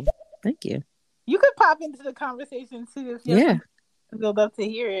 Hello. Thank you. You could pop into the conversation too if you'd love to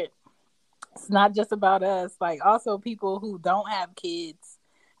hear it. It's not just about us. Like, also people who don't have kids,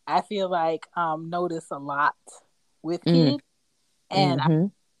 I feel like notice a lot with kids.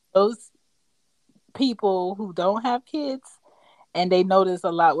 And those people who don't have kids and they notice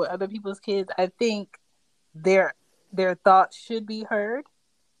a lot with other people's kids, I think their thoughts should be heard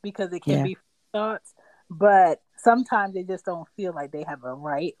because it can be thoughts. But sometimes they just don't feel like they have a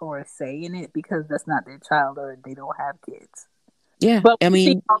right or a say in it because that's not their child or they don't have kids. Yeah. But I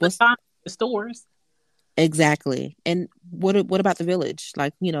mean, all the time in the stores. Exactly. And what about the village?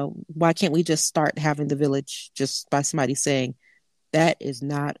 Like, why can't we just start having the village just by somebody saying, that is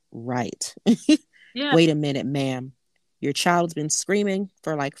not right. Wait a minute, ma'am. Your child's been screaming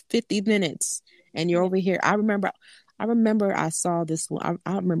for like 50 minutes and you're over here. I remember I saw this one.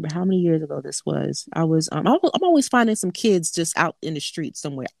 I remember how many years ago this was. I'm always finding some kids just out in the street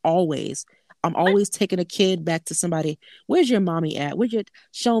somewhere. Always. I'm always taking a kid back to somebody. Where's your mommy at?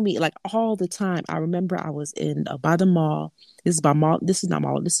 Show me, like, all the time. I remember I was in by the mall. This is not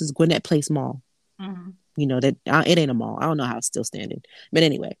mall. This is Gwinnett Place Mall. Mm-hmm. That it ain't a mall. I don't know how it's still standing, but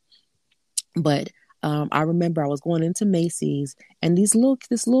anyway. But I remember I was going into Macy's, and this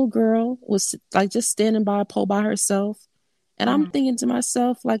little girl was like just standing by a pole by herself, and I'm thinking to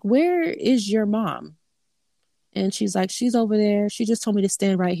myself, like, where is your mom? And she's like, she's over there. She just told me to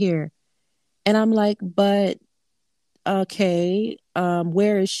stand right here. And I'm like, but okay,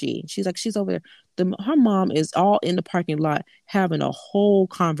 where is she? She's like, she's over there. Her mom is all in the parking lot having a whole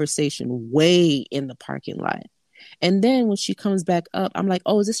conversation way in the parking lot. And then when she comes back up, I'm like,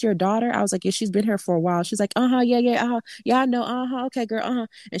 oh, is this your daughter? I was like, yeah, she's been here for a while. She's like, yeah, I know, okay, girl,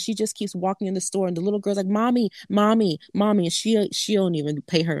 And she just keeps walking in the store, and the little girl's like, mommy, and she don't even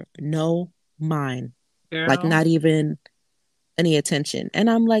pay her no mind, like not even any attention. And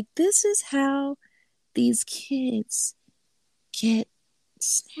I'm like, this is how these kids get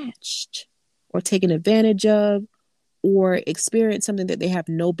snatched or taken advantage of or experience something that they have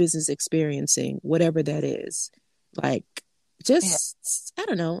no business experiencing, whatever that is. Like, just, I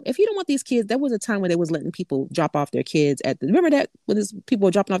don't know. If you don't want these kids, there was a time when they was letting people drop off their kids at the, remember that when people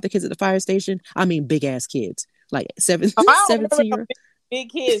were dropping off their kids at the fire station? I mean, big ass kids, like I don't 17 year remember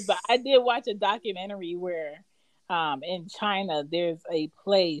big kids, but I did watch a documentary where in China there's a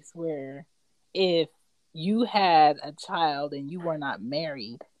place where if you had a child and you were not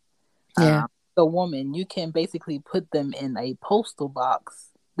married, the woman, you can basically put them in a postal box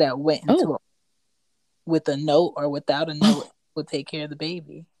that went into with a note or without a note will take care of the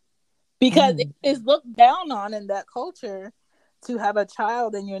baby. Because it's looked down on in that culture to have a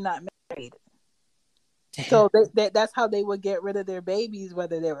child and you're not married. Damn. So that's how they would get rid of their babies,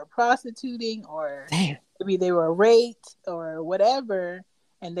 whether they were prostituting or maybe they were raped or whatever,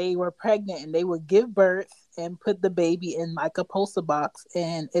 and they were pregnant, and they would give birth and put the baby in like a postal box,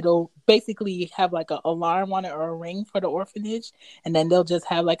 and it'll basically have like an alarm on it or a ring for the orphanage, and then they'll just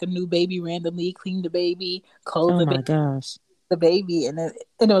have like a new baby randomly, clean the baby, clothe the baby, and it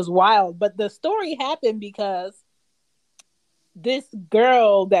was wild. But the story happened because this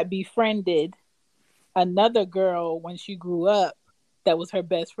girl that befriended another girl when she grew up, that was her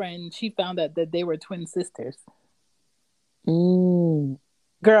best friend, she found out that they were twin sisters.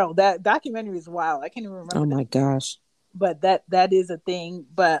 Girl, that documentary is wild. I can't even remember. Oh my gosh. But that is a thing.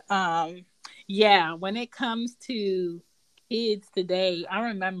 But yeah, when it comes to kids today, I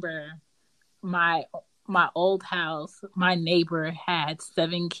remember my old house, my neighbor had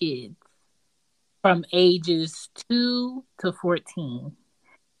 7 kids from ages 2 to 14.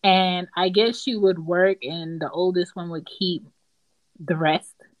 And I guess she would work and the oldest one would keep the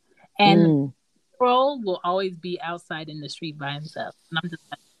rest. And girl will always be outside in the street by himself, and I'm just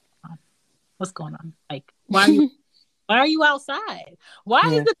like, what's going on? Like, why are you outside? Why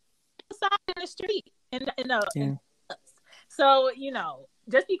is it outside in the street? So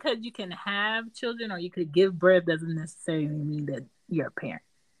just because you can have children or you could give birth doesn't necessarily mean that you're a parent.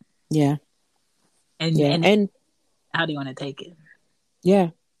 And how do you want to take it?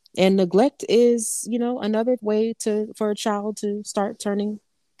 And neglect is another way for a child to start turning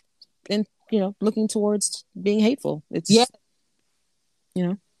and looking towards being hateful. It's yes,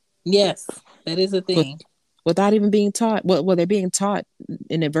 that is a thing. Without even being taught. Well, they're being taught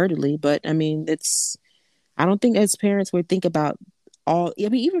inadvertently, but I mean, I don't think as parents we think about all. I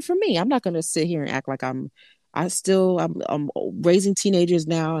mean, even for me, I'm not going to sit here and act like I'm raising teenagers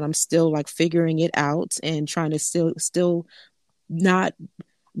now, and I'm still like figuring it out and trying to still not.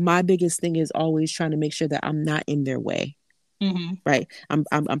 My biggest thing is always trying to make sure that I'm not in their way. Right. I'm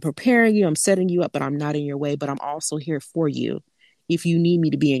preparing you. I'm setting you up, but I'm not in your way. But I'm also here for you if you need me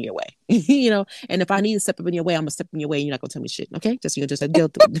to be in your way. And if I need to step up in your way, I'm gonna step in your way. And you're not gonna tell me shit. Okay, just deal with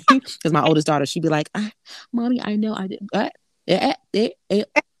it. Because my oldest daughter, she'd be like, "Mommy, I know I did.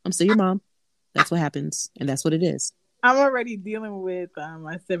 I'm still your mom. That's what happens, and that's what it is." I'm already dealing with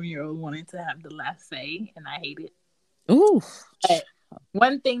my 7-year-old wanting to have the last say, and I hate it. Ooh. But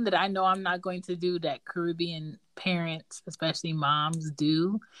one thing that I know I'm not going to do that Caribbean parents, especially moms,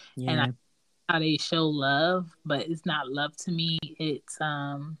 do, and I know how they show love, but it's not love to me. It's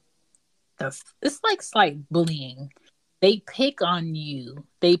like slight bullying. They pick on you.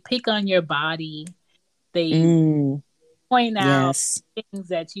 They pick on your body. They point out things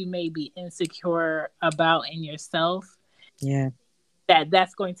that you may be insecure about in yourself. Yeah,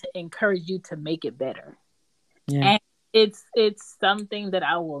 that's going to encourage you to make it better. Yeah. And it's something that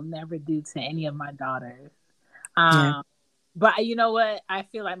I will never do to any of my daughters. But you know what? I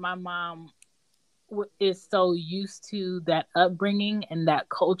feel like my mom is so used to that upbringing and that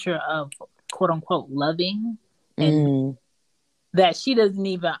culture of quote unquote loving, and that she doesn't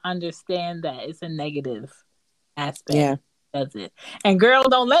even understand that it's a negative aspect. Yeah. Does it? And girl,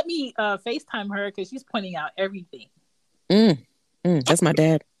 don't let me FaceTime her because she's pointing out everything. That's my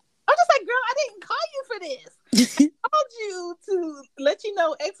dad. I'm just like, girl, I didn't call you for this. I called you to let you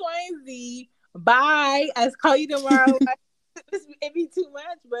know X, Y, and Z. Bye. I'll call you tomorrow. It'd be too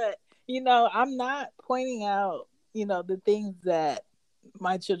much, but I'm not pointing out, the things that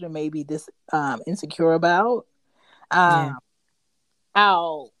my children may be insecure about.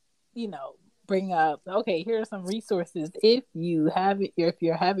 I'll, bring up, okay, here are some resources if you're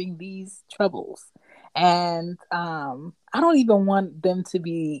having these troubles. And I don't even want them to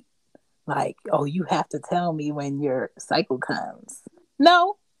be like, oh, you have to tell me when your cycle comes.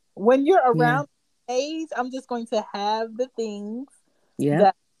 No, when you're around age, I'm just going to have the things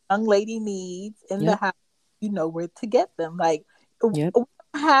that a young lady needs in the house. You know where to get them. Like, we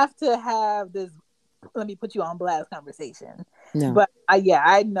have to have this, let me put you on blast conversation. No. But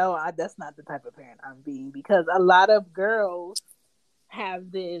I know that's not the type of parent I'm being, because a lot of girls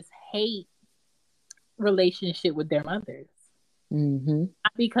have this hate relationship with their mothers. Mm-hmm.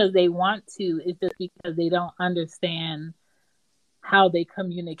 Not because they want to, it's just because they don't understand how they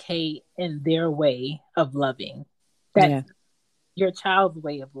communicate in their way of loving. That's your child's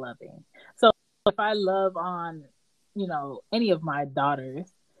way of loving. So if I love on, any of my daughters,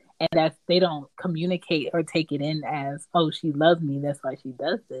 and that they don't communicate or take it in as, oh, she loves me, that's why she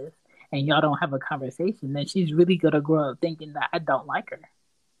does this, and y'all don't have a conversation, then she's really gonna grow up thinking that I don't like her.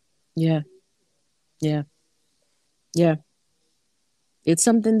 Yeah. It's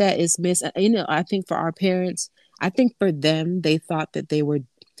something that is I think for our parents, I think for them, they thought that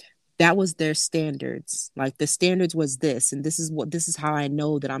that was their standards. Like the standards was this, and this is how I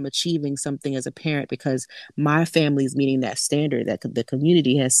know that I'm achieving something as a parent, because my family is meeting that standard that the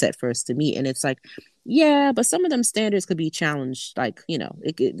community has set for us to meet. And it's like, yeah, but some of them standards could be challenged. Like,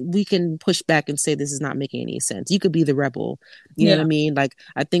 we can push back and say this is not making any sense. You could be the rebel. You know what I mean? Like,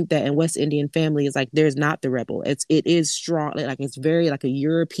 I think that in West Indian family is like, there's not the rebel. It is strong. Like, it's very like a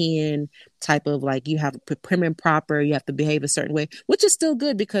European type of, like, you have prim and proper, you have to behave a certain way, which is still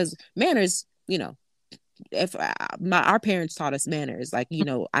good because manners, if our parents taught us manners, like,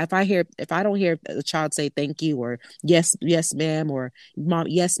 if I don't hear a child say thank you or yes ma'am, or mom,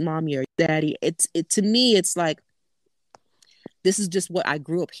 yes mommy, or daddy, to me it's like, this is just what I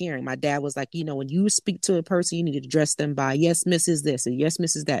grew up hearing. My dad was like, when you speak to a person, you need to address them by yes Mrs. this, or yes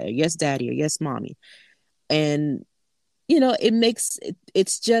Mrs. that, or yes daddy, or yes mommy. And it makes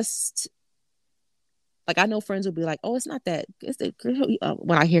it's just like, I know friends will be like, oh, it's not that, it's the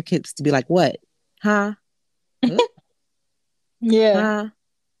when I hear kids to be like, what, huh? Yeah.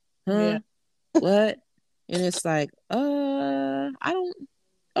 Huh? What? And it's like, I don't,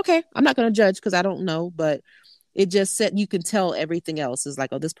 okay, I'm not going to judge because I don't know, but it just said, you can tell everything else is like,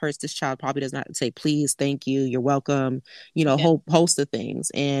 oh, this child probably does not say please, thank you, you're welcome, whole host of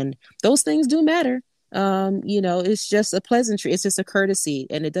things. And those things do matter. It's just a pleasantry. It's just a courtesy.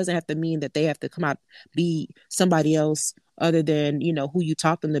 And it doesn't have to mean that they have to come out, be somebody else other than, who you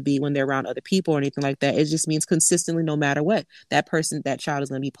taught them to be when they're around other people or anything like that. It just means consistently, no matter what, that child is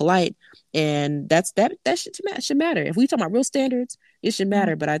going to be polite. And that should matter. If we talk about real standards, it should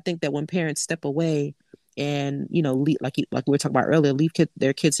matter. Mm-hmm. But I think that when parents step away and, like we were talking about earlier, leave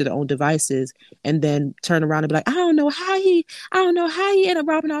their kids to their own devices and then turn around and be like, I don't know how he ended up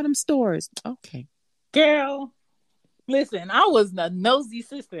robbing all them stores. Okay. Girl, listen, I was a nosy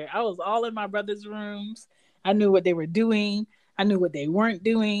sister. I was all in my brother's rooms. I knew what they were doing. I knew what they weren't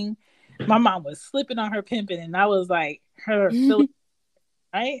doing. My mom was slipping on her pimping, and I was like,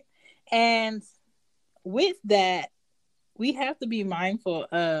 right? And with that, we have to be mindful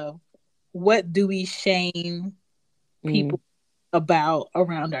of what do we shame people about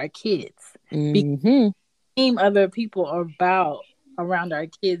around our kids. Mm-hmm. Shame other people about around our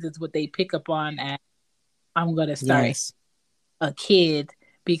kids is what they pick up on as, I'm going to start a kid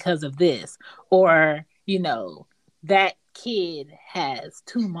because of this. Or, that kid has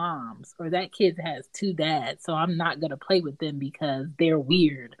 2 moms, or that kid has 2 dads, so I'm not going to play with them because they're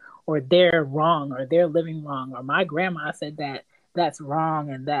weird, or they're wrong, or they're living wrong, or my grandma said that that's wrong,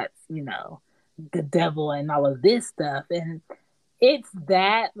 and that's, the devil and all of this stuff. And it's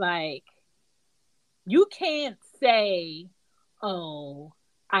that, like, you can't say, oh,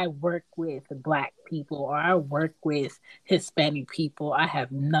 I work with Black people, or I work with Hispanic people, I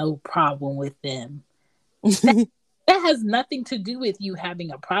have no problem with them. That has nothing to do with you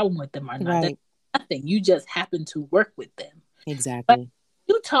having a problem with them or not. Right. That's nothing. You just happen to work with them. Exactly. But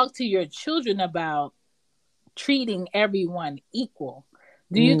you talk to your children about treating everyone equal.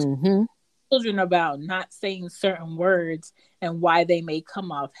 Do you talk to children about not saying certain words and why they may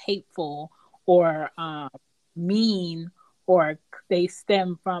come off hateful or mean, or they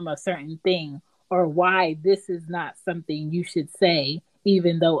stem from a certain thing, or why this is not something you should say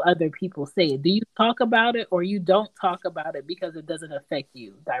even though other people say it? Do you talk about it, or you don't talk about it because it doesn't affect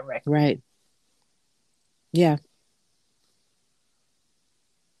you directly? Right. Yeah.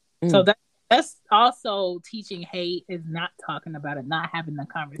 So that's also teaching hate, is not talking about it, not having the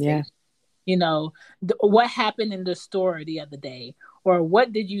conversation. Yeah. What happened in the store the other day, or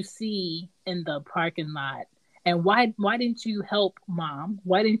what did you see in the parking lot, and why didn't you help mom?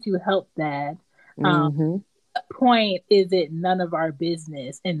 Why didn't you help dad? Point is it none of our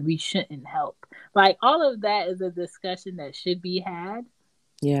business and we shouldn't help? Like, all of that is a discussion that should be had.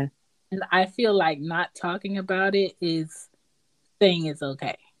 Yeah. And I feel like not talking about it is saying it's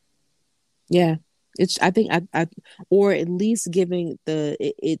okay. Yeah. I think or at least giving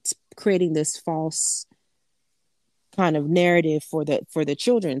it's creating this false kind of narrative for the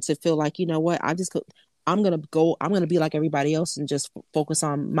children to feel like, you know what, I'm gonna be like everybody else and just focus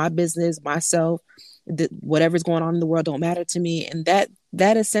on my business, myself. Whatever's going on in the world don't matter to me. And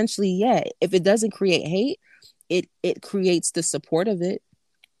that essentially, yeah, if it doesn't create hate, it creates the support of it.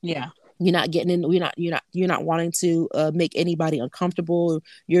 Yeah. You're not getting in. You're not wanting to make anybody uncomfortable.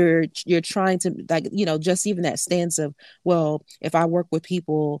 You're trying to, like, you know, just even that stance of, well, if I work with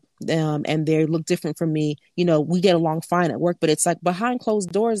people and they look different from me, you know, we get along fine at work. But it's like behind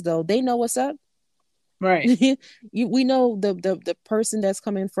closed doors, though, they know what's up. Right. We know the person that's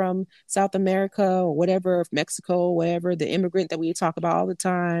coming from South America or whatever, Mexico, wherever, the immigrant that we talk about all the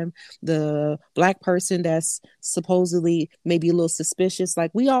time, the Black person that's supposedly maybe a little suspicious. Like,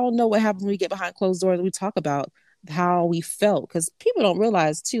 we all know what happens when we get behind closed doors. We talk about how we felt, because people don't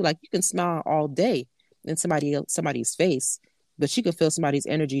realize too, like, you can smile all day in somebody's face, but you can feel somebody's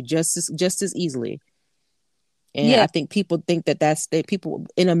energy just as easily. And yeah. I think people think that people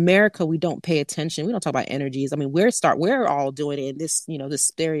in America, we don't pay attention. We don't talk about energies. I mean, we're all doing it in this, you know, this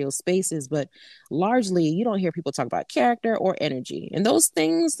stereo spaces, but largely you don't hear people talk about character or energy. And those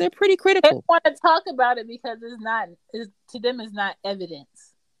things, they're pretty critical. They want to talk about it because to them it's not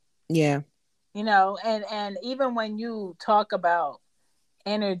evidence. Yeah. You know, and even when you talk about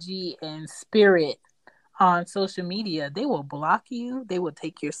energy and spirit on social media, they will block you. They will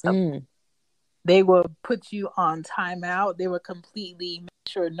take your stuff. They will put you on timeout. They will completely make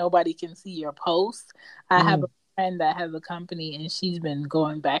sure nobody can see your posts. I have a friend that has a company, and she's been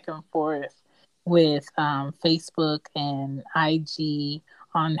going back and forth with Facebook and IG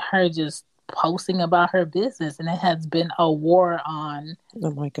on her just posting about her business. And it has been a war on,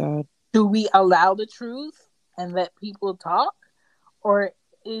 oh my God, do we allow the truth and let people talk? Or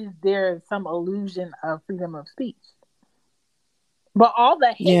is there some illusion of freedom of speech? But all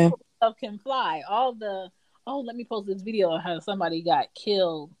the hateful stuff can fly. All the, let me post this video of how somebody got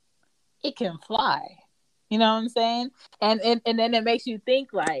killed. It can fly. You know what I'm saying? And then it makes you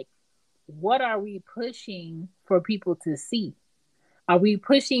think, like, what are we pushing for people to see? Are we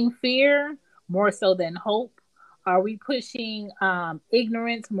pushing fear more so than hope? Are we pushing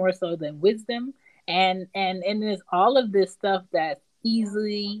ignorance more so than wisdom? And there's all of this stuff that's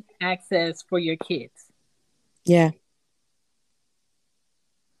easily accessed for your kids. Yeah.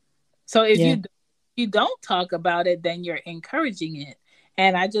 So if you don't talk about it, then you're encouraging it.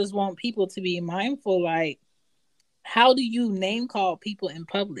 And I just want people to be mindful, like, how do you name call people in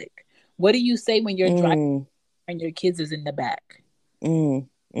public? What do you say when you're driving and your kids is in the back?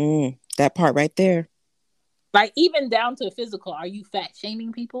 That part right there. Like, even down to physical, are you fat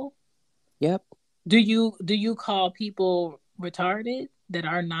shaming people? Yep. Do you call people retarded that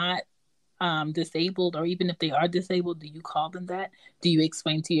are not disabled, or even if they are disabled, do you call them that? Do you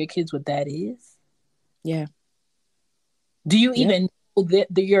explain to your kids what that is? Yeah. Do you even know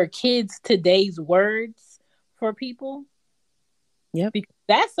your kids' today's words for people? Yep. Because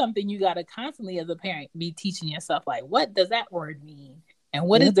that's something you got to constantly, as a parent, be teaching yourself, like, what does that word mean? And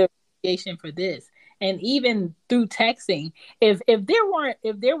what is the appreciation for this? And even through texting, if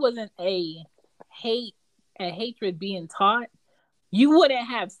there wasn't a hatred being taught, you wouldn't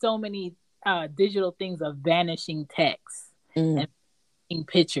have so many digital things of vanishing text and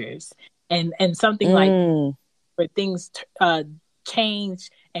pictures and something like where things change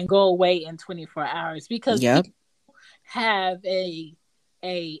and go away in 24 hours, because people have a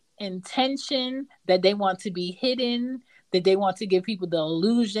intention that they want to be hidden, that they want to give people the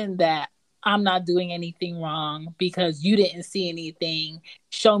illusion that I'm not doing anything wrong because you didn't see anything.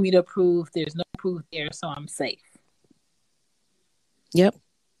 Show me the proof. There's no proof there, so I'm safe. Yep.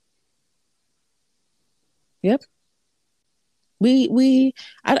 I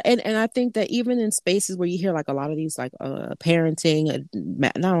think that even in spaces where you hear, like, a lot of these, like, parenting,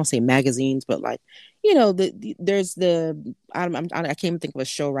 I don't say magazines, but, like, you know, there's I can't even think of a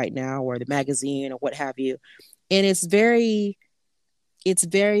show right now, or the magazine or what have you, and it's very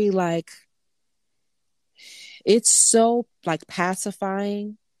like, it's so, like,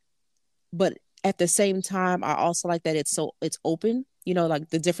 pacifying, but at the same time, I also like that it's open. You know, like,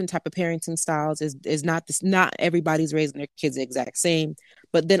 the different type of parenting styles is not everybody's raising their kids the exact same.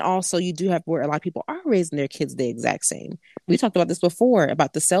 But then also you do have where a lot of people are raising their kids the exact same. We talked about this before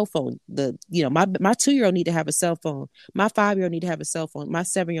about the cell phone. My 2-year-old need to have a cell phone. My 5-year-old need to have a cell phone. My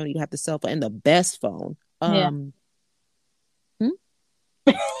 7-year-old need to have the cell phone, and the best phone.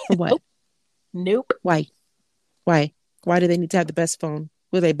 What? Nope. Why do they need to have the best phone?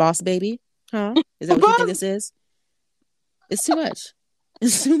 Were they boss baby? Huh? Is that what you think this is? It's too much.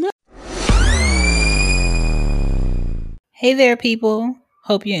 It's too much. Hey there, people.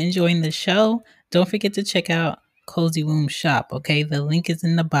 Hope you're enjoying the show. Don't forget to check out Cozy Womb Shop. Okay, the link is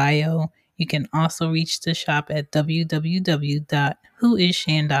in the bio. You can also reach the shop at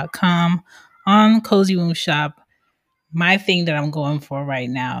www.whoisshan.com. On Cozy Womb Shop, my thing that I'm going for right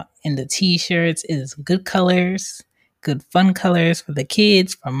now in the t-shirts is good colors, good fun colors for the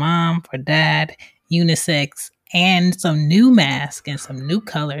kids, for mom, for dad, unisex, and some new masks and some new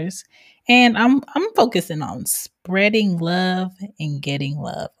colors. And I'm focusing on spreading love and getting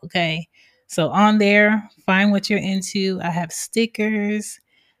love, okay? So on there, find what you're into. I have stickers,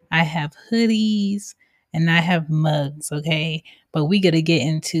 I have hoodies, and I have mugs, okay? But we got to get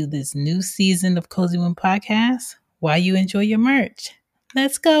into this new season of Cozy One Podcast while you enjoy your merch.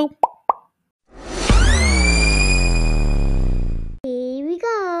 Let's go. Here we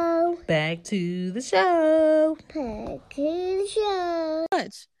go. Back to the show. Back to the show.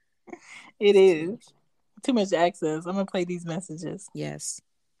 Much. It is. Too much access. I'm going to play these messages. Yes.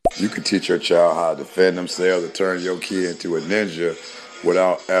 You can teach your child how to defend themselves, to turn your kid into a ninja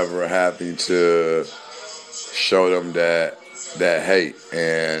without ever having to show them that hate.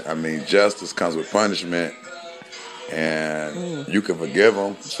 And I mean, justice comes with punishment, and you can forgive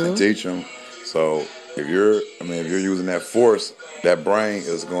them and teach them. So if you're using that force, that brain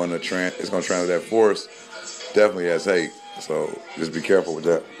is going to translate that force definitely as hate. So just be careful with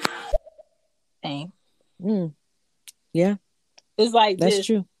that. Dang. Yeah, it's like that's this.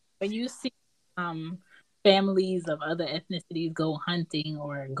 True. When you see families of other ethnicities go hunting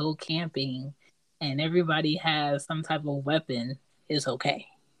or go camping, and everybody has some type of weapon, it's okay.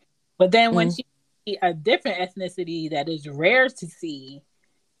 But then when you see a different ethnicity that is rare to see,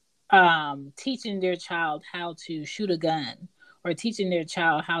 teaching their child how to shoot a gun, or teaching their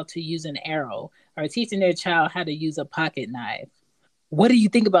child how to use an arrow, or teaching their child how to use a pocket knife. What do you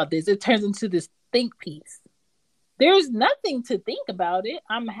think about this? It turns into this think piece. There's nothing to think about it.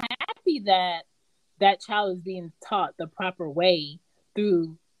 I'm happy that that child is being taught the proper way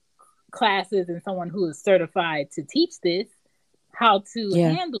through classes and someone who is certified to teach this, how to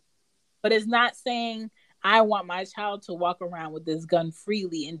handle it. But it's not saying I want my child to walk around with this gun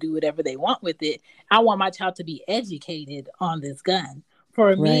freely and do whatever they want with it. I want my child to be educated on this gun.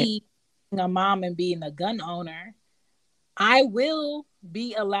 For me, being a mom and being a gun owner, I will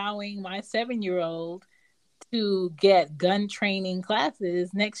be allowing my 7-year-old to get gun training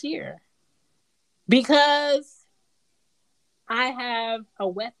classes next year because I have a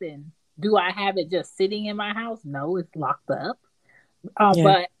weapon. Do I have it just sitting in my house? No, it's locked up. But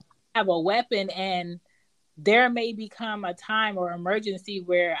I have a weapon, and there may become a time or emergency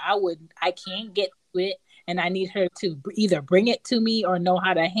where I can't get to it, and I need her to either bring it to me or know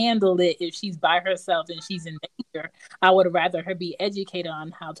how to handle it. If she's by herself and she's in danger, I would rather her be educated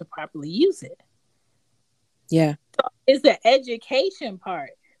on how to properly use it. Yeah. So it's the education part.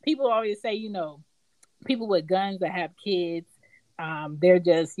 People always say, people with guns that have kids, they're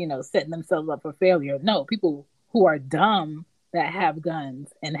just, setting themselves up for failure. No, people who are dumb that have guns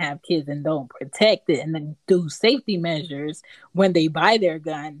and have kids and don't protect it and then do safety measures when they buy their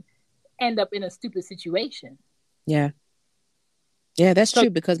gun end up in a stupid situation. Yeah. Yeah, that's true,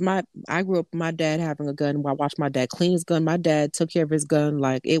 because I grew up with my dad having a gun. I watched my dad clean his gun. My dad took care of his gun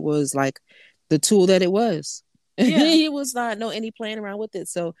like it was like the tool that it was. It was not any playing around with it.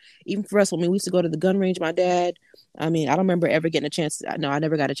 So even for us, when we used to go to the gun range, my dad, I don't remember ever getting a chance. I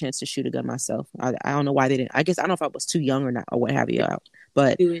never got a chance to shoot a gun myself. I don't know why they didn't. I guess I don't know if I was too young or not or what have you.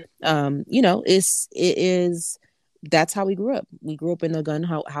 But that's how we grew up. We grew up in a gun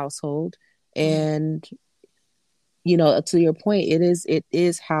household, and to your point, it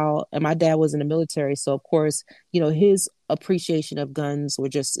is how. And my dad was in the military, so of course, his appreciation of guns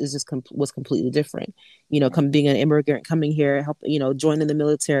was completely different. Being an immigrant, coming here, joining the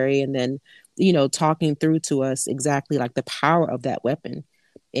military, and then talking through to us exactly like the power of that weapon.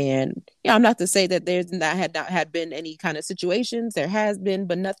 And I'm not to say that there's not had been any kind of situations. There has been,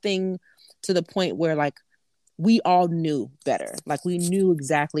 but nothing to the point where like we all knew better. Like we knew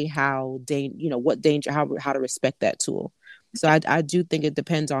exactly what danger, how to respect that tool. So I do think it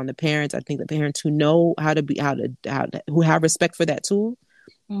depends on the parents. I think the parents who know who have respect for that tool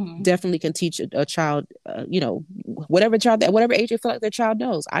definitely can teach a child, whatever age they feel like their child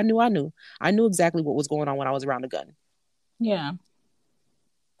knows. I knew exactly what was going on when I was around a gun. Yeah.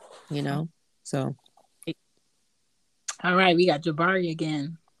 So. All right, we got Jabari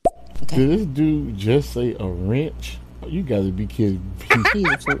again. Okay. Did this dude just say a wrench? You got to be kidding. Kevin,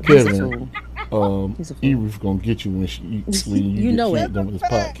 Eva's gonna get you when you know it. Done with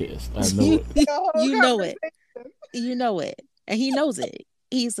this podcast. I know it. You know it, and he knows it.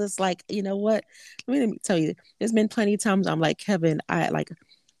 He's just like, you know what? Let me tell you. There's been plenty of times I'm like, Kevin, I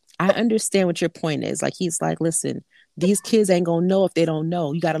I understand what your point is. Like, he's like, listen, these kids ain't gonna know if they don't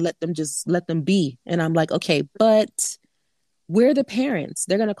know. You got to let them be. And I'm like, okay, but we're the parents.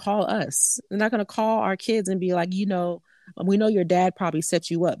 They're gonna call us. They're not gonna call our kids and be like, we know your dad probably set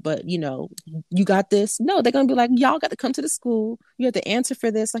you up, but you got this. No, they're gonna be like, y'all got to come to the school. You have to answer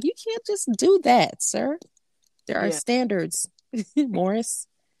for this. Like, you can't just do that, sir. There are standards, Morris.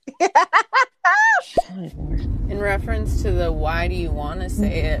 In reference to the why do you want to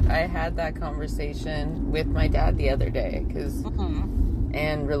say it, I had that conversation with my dad the other day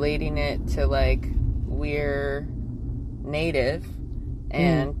and relating it to like we're Native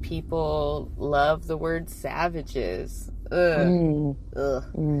and people love the word savages.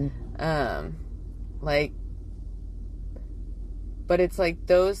 Like, but it's like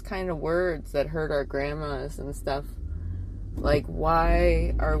those kind of words that hurt our grandmas and stuff. Like,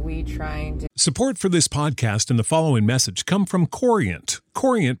 why are we trying to... Support for this podcast and the following message come from Corient.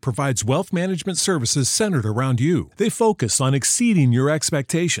 Corient provides wealth management services centered around you. They focus on exceeding your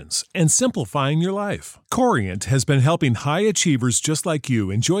expectations and simplifying your life. Corient has been helping high achievers just like you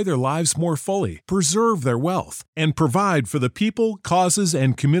enjoy their lives more fully, preserve their wealth, and provide for the people, causes,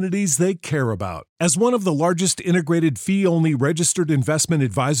 and communities they care about. As one of the largest integrated fee-only registered investment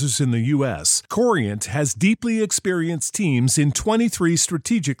advisors in the U.S., Corient has deeply experienced teams in 23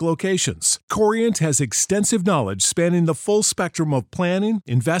 strategic locations. Corient has extensive knowledge spanning the full spectrum of planning,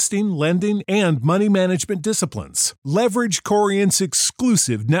 investing, lending, and money management disciplines. Leverage Corient's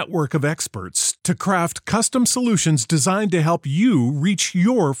exclusive network of experts to craft custom solutions designed to help you reach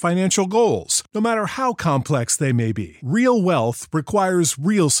your financial goals, no matter how complex they may be. Real wealth requires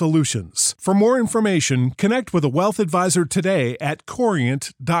real solutions. For more information, connect with a wealth advisor today at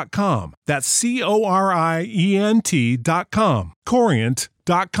Corient.com. That's Corient.com.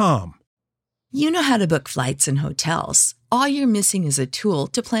 Corient.com. You know how to book flights and hotels. All you're missing is a tool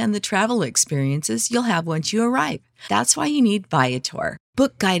to plan the travel experiences you'll have once you arrive. That's why you need Viator.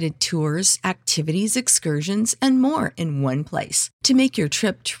 Book guided tours, activities, excursions, and more in one place to make your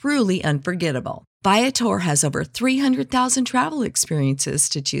trip truly unforgettable. Viator has over 300,000 travel experiences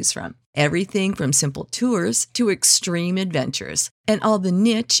to choose from. Everything from simple tours to extreme adventures and all the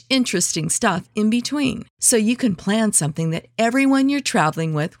niche, interesting stuff in between. So you can plan something that everyone you're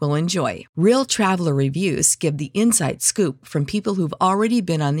traveling with will enjoy. Real traveler reviews give the inside scoop from people who've already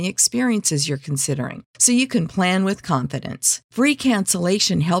been on the experiences you're considering. So you can plan with confidence. Free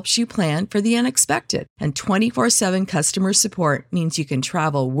cancellation helps you plan for the unexpected. And 24/7 customer support means you can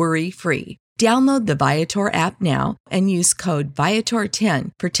travel worry-free. Download the Viator app now and use code Viator10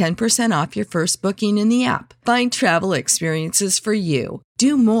 for 10% off your first booking in the app. Find travel experiences for you.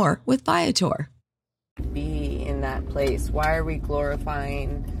 Do more with Viator. Be in that place? Why are we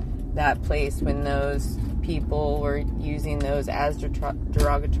glorifying that place when those people were using those as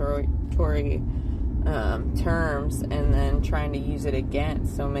derogatory terms and then trying to use it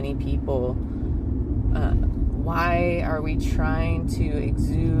against so many people? Why are we trying to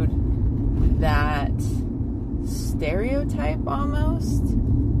exude that stereotype almost,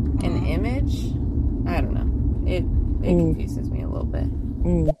 an image? I don't know. It confuses me a little bit.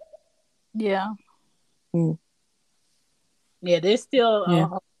 Yeah. Yeah, there's still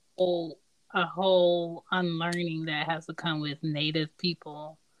a whole unlearning that has to come with Native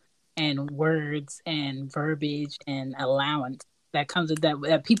people and words and verbiage and allowance that comes with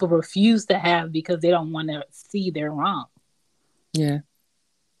that people refuse to have because they don't want to see they're wrong. Yeah.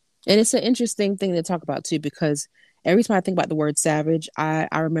 And it's an interesting thing to talk about too, because every time I think about the word savage, I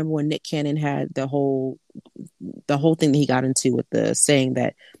remember when Nick Cannon had the whole thing that he got into with the saying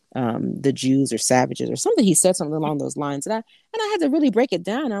that the Jews are savages or something. He said something along those lines, and I had to really break it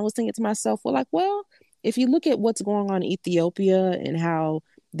down. I was thinking to myself, well, if you look at what's going on in Ethiopia and how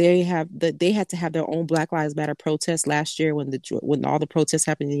they had to have their own Black Lives Matter protest last year when all the protests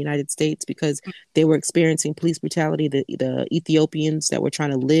happened in the United States because they were experiencing police brutality. The Ethiopians that were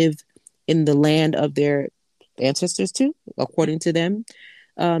trying to live in the land of their ancestors too, according to them,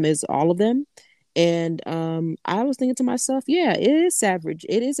 is all of them. And I was thinking to myself, yeah, it is savage.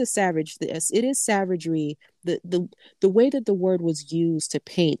 It is a savage. It is savagery. The way that the word was used to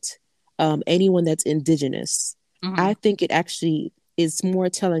paint anyone that's indigenous, I think it actually is more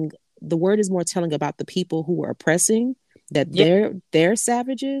telling. The word is more telling about the people who were oppressing, that they're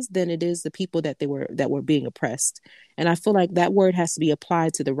savages, than it is the people that were being oppressed. And I feel like that word has to be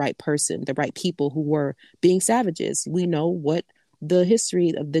applied to the right person, the right people who were being savages. We know what the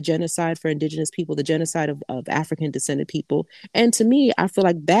history of the genocide for indigenous people, the genocide of African descended people. And to me, I feel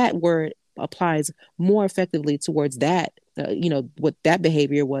like that word applies more effectively towards that, what that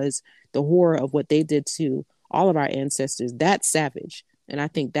behavior was, the horror of what they did to all of our ancestors. That's savage. And I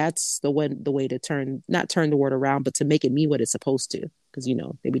think that's the way to not turn the word around, but to make it mean what it's supposed to. Because,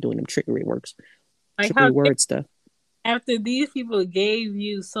 they be doing them trickery word stuff. After these people gave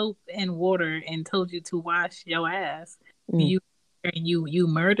you soap and water and told you to wash your ass, you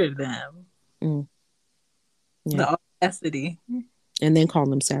murdered them. Yeah. The audacity. And then call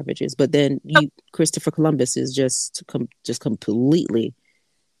them savages. But then Christopher Columbus is just completely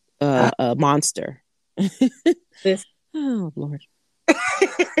a monster. Oh, Lord.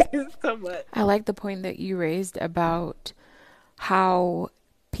 So much. I like the point that you raised about how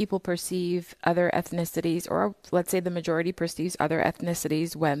people perceive other ethnicities, or let's say the majority perceives other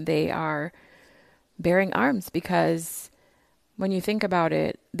ethnicities when they are bearing arms, because when you think about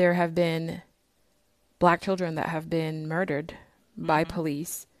it, there have been Black children that have been murdered by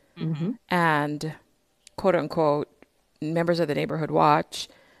police and quote unquote members of the neighborhood watch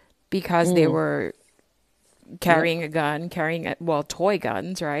because they were carrying a gun, toy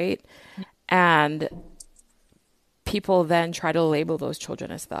guns, right? And people then try to label those children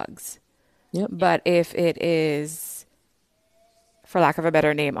as thugs. Yep. But if it is, for lack of a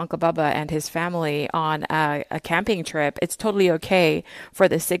better name, Uncle Bubba and his family on a camping trip, it's totally okay for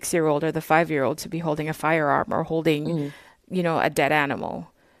the 6-year-old or the 5-year-old to be holding a firearm or holding, a dead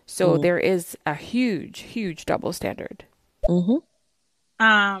animal. So there is a huge, huge double standard.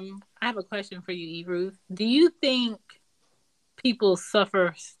 I have a question for you, Eve Ruth. Do you think people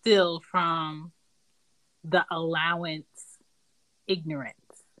suffer still from the allowance ignorance?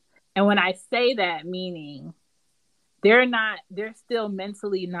 And when I say that, meaning they're still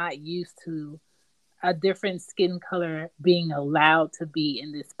mentally not used to a different skin color being allowed to be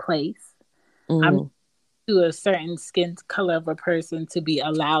in this place. I'm to a certain skin color of a person to be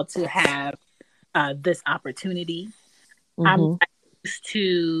allowed to have this opportunity. I'm used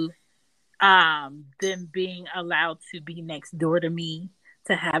to them being allowed to be next door to me,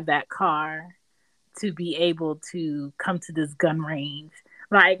 to have that car, to be able to come to this gun range.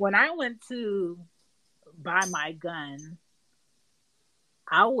 Like when I went to buy my gun,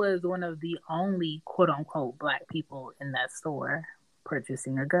 I was one of the only quote unquote Black people in that store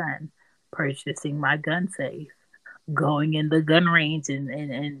purchasing a gun, purchasing my gun safe, going in the gun range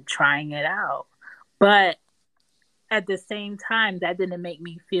and trying it out. But at the same time, that didn't make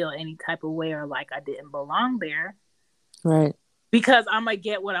me feel any type of way or like I didn't belong there. Right. Because I'm going to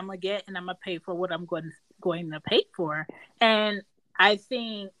get what I'm going to get and I'm going to pay for what I'm going to pay for. And I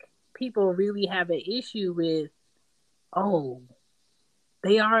think people really have an issue with,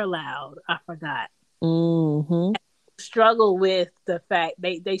 they are allowed. I forgot. Struggle with the fact,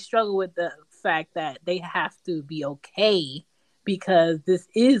 they struggle with the fact that they have to be okay because this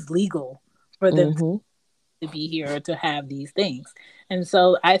is legal for them to be here, to have these things. And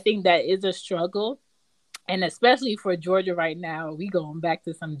so I think that is a struggle. And especially for Georgia right now, we going back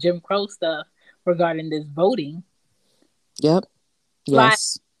to some Jim Crow stuff regarding this voting. Yep.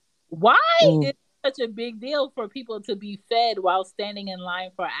 Yes. Like, why is it such a big deal for people to be fed while standing in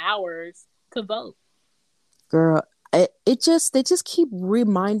line for hours to vote? Girl, they just keep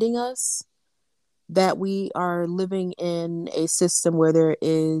reminding us that we are living in a system where there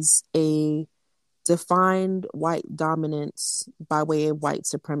is a defined white dominance by way of white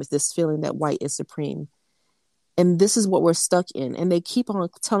supremacy, this feeling that white is supreme. And this is what we're stuck in. And they keep on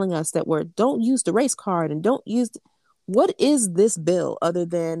telling us that don't use the race card and don't use. What is this bill other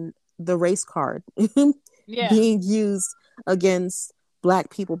than the race card being used against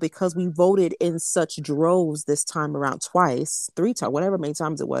Black people because we voted in such droves this time around, three times, whatever many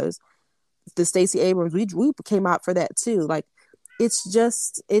times it was. The Stacey Abrams, we came out for that too. Like,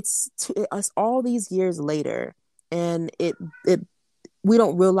 it's all these years later, and we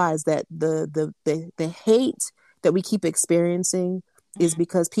don't realize that the hate that we keep experiencing is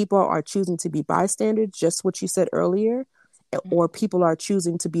because people are choosing to be bystanders, just what you said earlier, or people are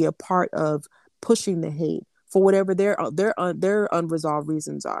choosing to be a part of pushing the hate for whatever their unresolved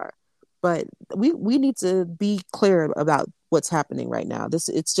reasons are. But we need to be clear about what's happening right now.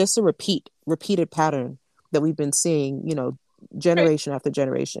 It's just a repeated pattern that we've been seeing, generation after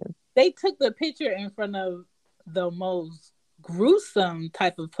generation. They took the picture in front of the most gruesome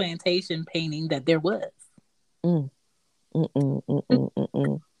type of plantation painting that there was.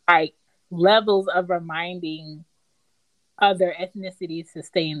 Like levels of reminding other ethnicities to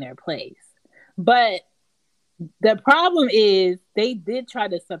stay in their place. But the problem is they did try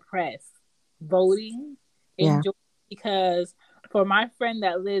to suppress voting in Georgia, because for my friend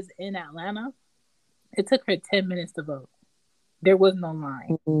that lives in Atlanta, it took her 10 minutes to vote. There was no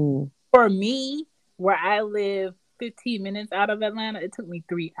line. For me, where I live 15 minutes out of Atlanta, it took me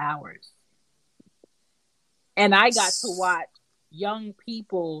 3 hours. And I got to watch young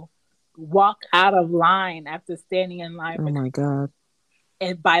people walk out of line after standing in line. Oh my God.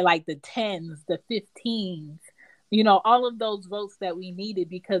 And by like the 10s, the 15s, all of those votes that we needed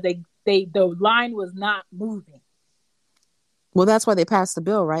because the line was not moving. Well, that's why they passed the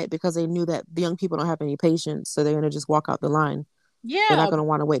bill, right? Because they knew that the young people don't have any patience, so they're going to just walk out the line. Yeah. They're not going to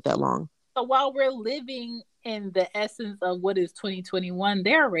want to wait that long. So while we're living in the essence of what is 2021,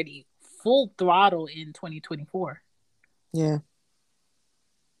 they're already full throttle in 2024. Yeah.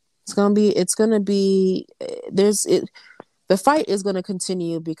 The fight is going to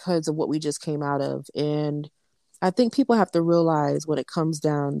continue because of what we just came out of. And I think people have to realize when it comes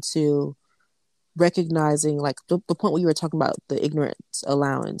down to recognizing, like the point where you were talking about the ignorance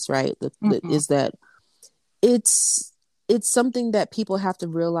allowance, right? Is that it's something that people have to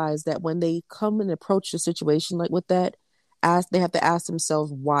realize that when they come and approach a situation like with that, they have to ask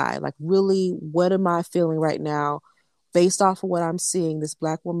themselves why. Like, really, what am I feeling right now based off of what I'm seeing? This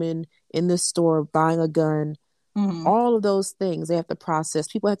Black woman in this store buying a gun, all of those things they have to process.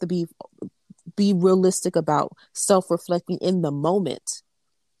 People have to be realistic about self-reflecting in the moment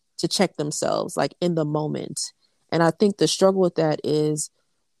to check themselves, like in the moment. And I think the struggle with that is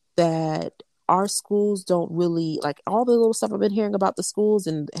that our schools don't really, like, all the little stuff I've been hearing about the schools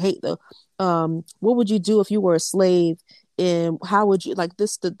and hate what would you do if you were a slave, and how would you, like,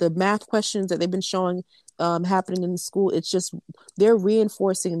 the math questions that they've been showing happening in the school. It's just, they're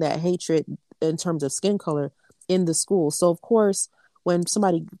reinforcing that hatred in terms of skin color in the school. So of course, when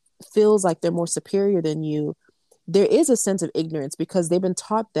somebody feels like they're more superior than you, there is a sense of ignorance because they've been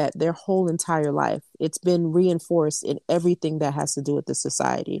taught that their whole entire life. It's been reinforced in everything that has to do with the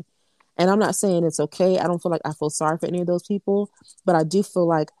society. And I'm not saying it's okay. I don't feel like I feel sorry for any of those people, but I do feel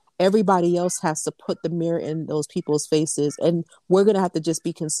like everybody else has to put the mirror in those people's faces. And we're going to have to just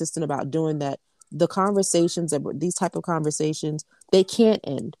be consistent about doing that. The conversations, these type of conversations, they can't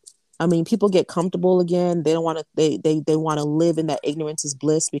end. I mean, people get comfortable again. They don't want to, they want to live in that ignorance is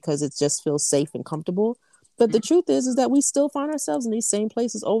bliss because it just feels safe and comfortable. But the truth is that we still find ourselves in these same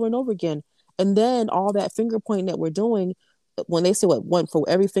places over and over again. And then all that finger pointing that we're doing, when they say one for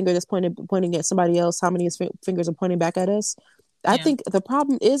every finger that's pointing at somebody else, how many fingers are pointing back at us? I think the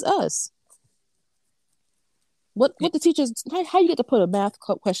problem is us. What the teachers, how you get to put a math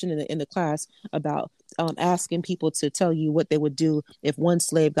question in the class about asking people to tell you what they would do if one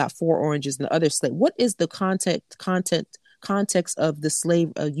slave got 4 oranges and the other slave? What is the context of the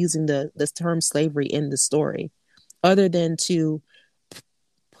slave using the term slavery in the story, other than to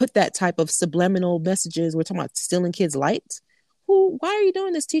put that type of subliminal messages? We're talking about stealing kids' lights. Why are you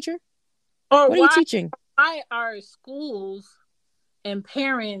doing this, teacher? Or what are you teaching? Why are schools and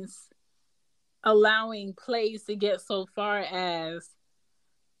parents allowing plays to get so far as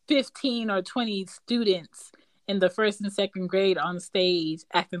 15 or 20 students in the 1st and 2nd grade on stage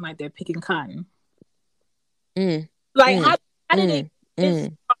acting like they're picking cotton? How did it get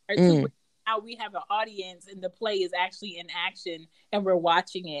so far to now we have an audience and the play is actually in action and we're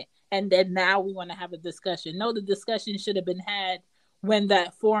watching it, and then now we want to have a discussion? No, the discussion should have been had when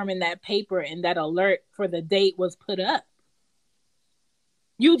that form and that paper and that alert for the date was put up.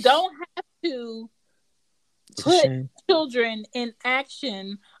 You don't have to put children in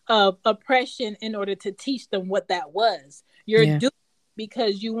action of oppression in order to teach them what that was. You're doing it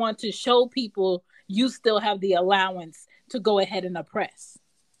because you want to show people you still have the allowance to go ahead and oppress.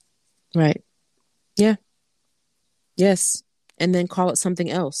 Right. Yeah. Yes. And then call it something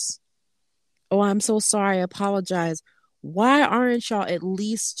else. Oh, I'm so sorry. I apologize. Why aren't y'all at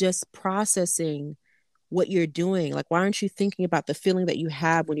least just processing what you're doing? Like, why aren't you thinking about the feeling that you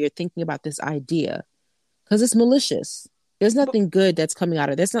have when you're thinking about this idea? Because it's malicious. There's nothing good that's coming out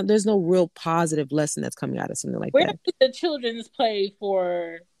of it. There's no real positive lesson that's coming out of something like that. Where is the children's play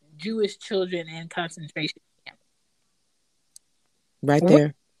for Jewish children in concentration camps? Right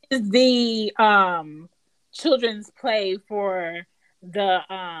there. Where is the children's play for the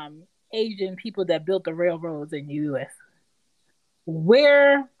Asian people that built the railroads in the U.S.?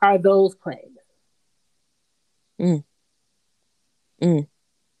 Where are those plays? Because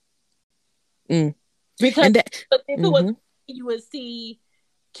if it was, you would see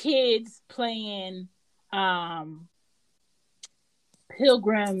kids playing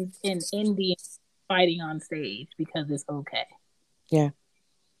pilgrims in India fighting on stage because it's okay. Yeah.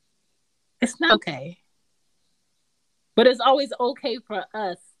 It's not okay. But it's always okay for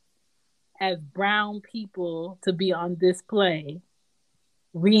us as brown people to be on display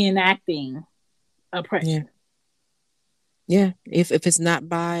reenacting oppression. Yeah. If it's not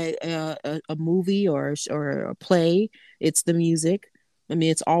by a movie or a play, it's the music. I mean,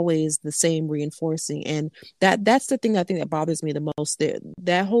 it's always the same reinforcing, and that's the thing I think that bothers me the most.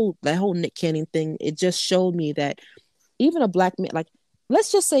 That whole Nick Cannon thing, it just showed me that even a black man, like,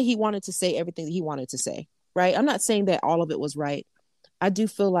 let's just say he wanted to say everything that he wanted to say, right? I'm not saying that all of it was right. I do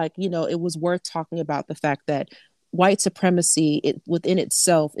feel like, it was worth talking about the fact that white supremacy within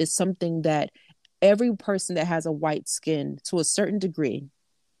itself is something that every person that has a white skin to a certain degree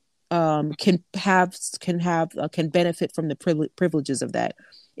can benefit from the privileges of that.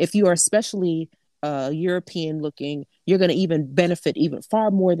 If you are especially European looking, you're going to even benefit even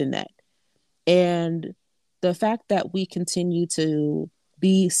far more than that. And the fact that we continue to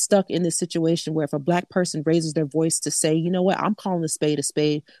be stuck in this situation where if a black person raises their voice to say, you know what, I'm calling a spade,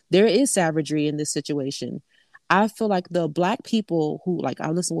 there is savagery in this situation. I feel like the black people who, like, I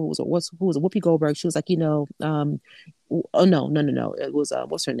listened to who was it, Whoopi Goldberg. She was like, no. It was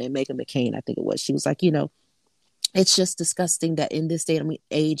what's her name, Meghan McCain, I think it was. She was like, it's just disgusting that in this day and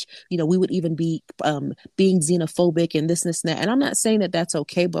age, we would even be being xenophobic and this and that. And I'm not saying that that's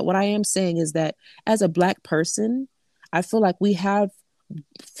okay, but what I am saying is that as a black person, I feel like we have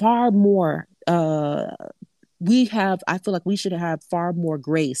far more. I feel like we should have far more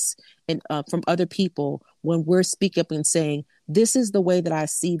grace and from other people when we're speaking up and saying, this is the way that I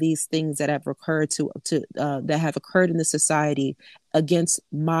see these things that have occurred that have occurred in the society against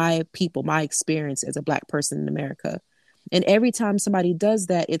my people, my experience as a black person in America. And every time somebody does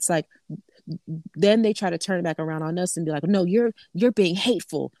that, it's like, then they try to turn it back around on us and be like, no, you're being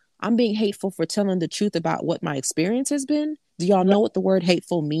hateful. I'm being hateful for telling the truth about what my experience has been. Do y'all know what the word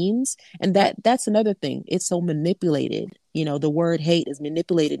hateful means? And that's another thing. It's so manipulated. The word hate is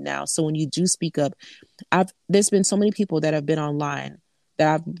manipulated now. So when you do speak up, there's been so many people that have been online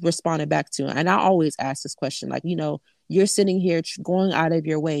that I've responded back to. And I always ask this question, like, you're sitting here going out of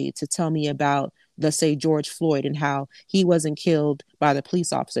your way to tell me about, let's say, George Floyd and how he wasn't killed by the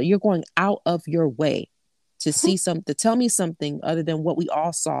police officer. You're going out of your way to see something, to tell me something other than what we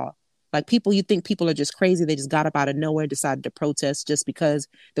all saw. Like, you think people are just crazy. They just got up out of nowhere, decided to protest just because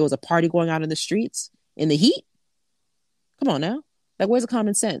there was a party going on in the streets in the heat. Come on now. Like, where's the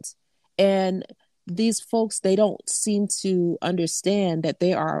common sense? And these folks, they don't seem to understand that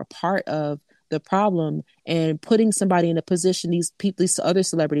they are a part of the problem, and putting somebody in a position, these other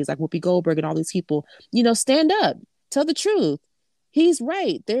celebrities like Whoopi Goldberg and all these people, stand up, tell the truth. He's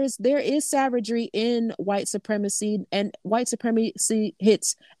right. There is savagery in white supremacy, and white supremacy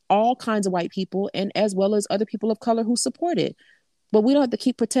hits all kinds of white people and as well as other people of color who support it. But we don't have to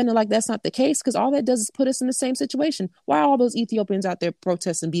keep pretending like that's not the case, because all that does is put us in the same situation. Why are all those Ethiopians out there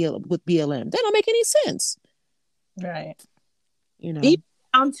protesting with BLM? They don't make any sense. Right. Even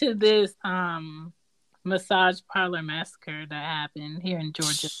down to this massage parlor massacre that happened here in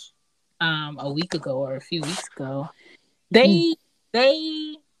Georgia a week ago or a few weeks ago. They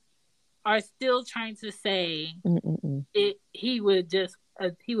are still trying to say he was just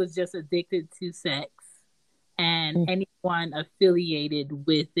addicted to sex, and anyone affiliated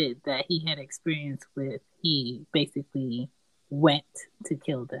with it that he had experience with, he basically went to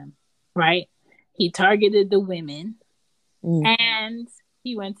kill them. Right? He targeted the women, and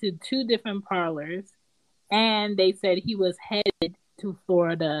he went to 2 different parlors, and they said he was headed to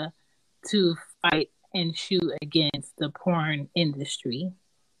Florida to fight and shoot against the porn industry.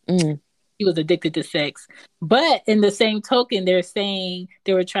 He was addicted to sex. But in the same token, they were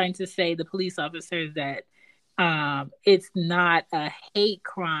trying to say, the police officers, that it's not a hate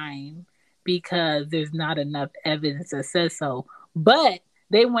crime because there's not enough evidence that says so. But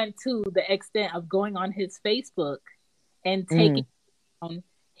they went to the extent of going on his Facebook and taking down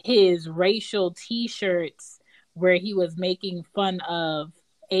his racial T-shirts where he was making fun of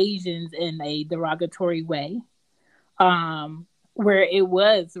Asians in a derogatory way, where it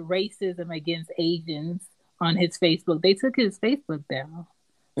was racism against Asians on his Facebook. They took his Facebook down.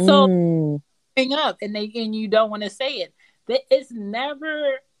 So hang up, and you don't want to say it. It's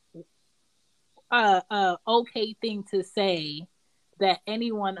never a okay thing to say that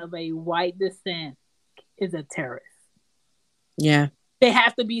anyone of a white descent is a terrorist. Yeah, they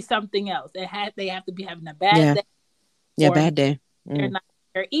have to be something else. They have to be having a bad day. Yeah, bad day. They're not.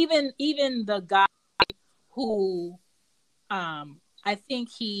 Even the guy who, I think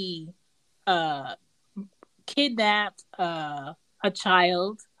he kidnapped a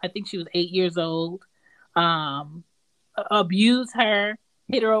child. I think she was 8 years old. Abused her,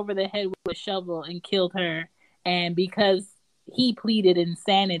 hit her over the head with a shovel, and killed her. And because he pleaded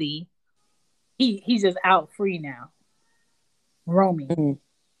insanity, he's just out free now, roaming,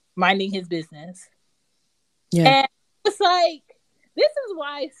 minding his business. Yeah, and it's like, this is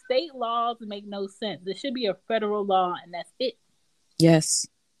why state laws make no sense. There should be a federal law, and that's it. Yes.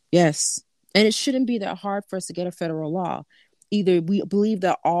 Yes. And it shouldn't be that hard for us to get a federal law. Either we believe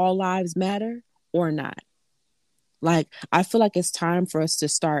that all lives matter or not. Like, I feel like it's time for us to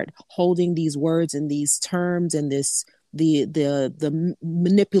start holding these words and these terms and the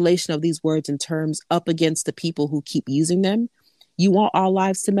manipulation of these words and terms up against the people who keep using them. You want all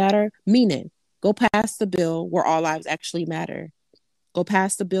lives to matter? Mean it. Go pass the bill where all lives actually matter. Go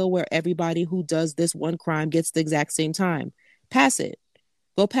pass the bill where everybody who does this one crime gets the exact same time. Pass it.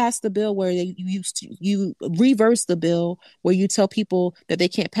 Go pass the bill where you reverse the bill where you tell people that they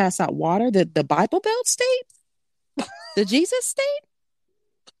can't pass out water. The Bible Belt state, the Jesus state.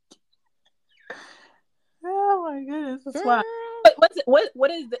 Oh my goodness, that's wild.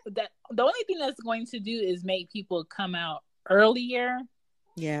 What is that? The only thing that's going to do is make people come out earlier,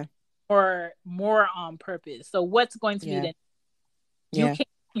 yeah, or more on purpose. So what's going to be the?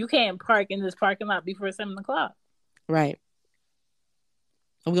 You can't park in this parking lot before 7:00. Right.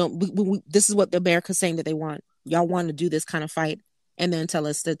 This is what America's saying that they want. Y'all want to do this kind of fight and then tell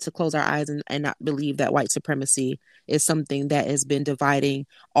us to close our eyes and not believe that white supremacy is something that has been dividing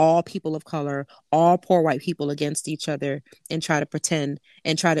all people of color, all poor white people against each other, and try to pretend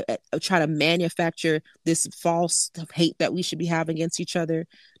and try to manufacture this false hate that we should be having against each other.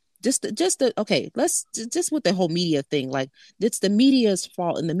 Just with the whole media thing, like, it's the media's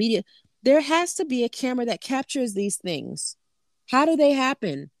fault. And the media, there has to be a camera that captures these things. How do they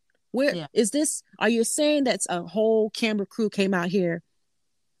happen? Where is this? Are you saying that a whole camera crew came out here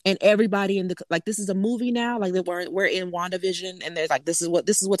and everybody in this is a movie now? Like, we're in WandaVision and there's like, this is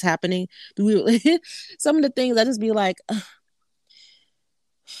what's happening. Some of the things I just be like,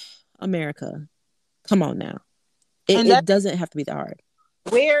 America, come on now. It doesn't have to be that hard.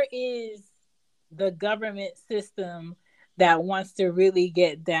 Where is the government system that wants to really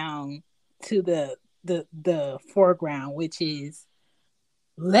get down to the foreground, which is,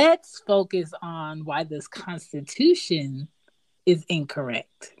 let's focus on why this Constitution is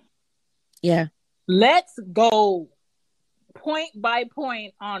incorrect. Yeah. Let's go point by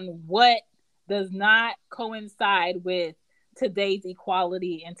point on what does not coincide with today's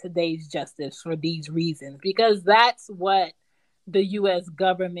equality and today's justice for these reasons, because that's what the U.S.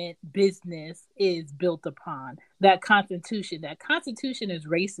 government business is built upon. That Constitution is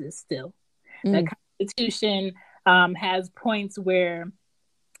racist still. That Constitution has points where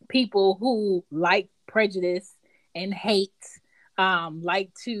people who like prejudice and hate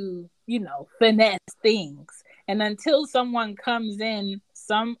like to, finesse things. And until someone comes in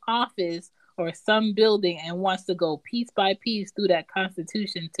some office or some building and wants to go piece by piece through that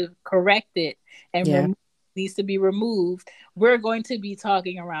Constitution to correct it and needs to be removed, we're going to be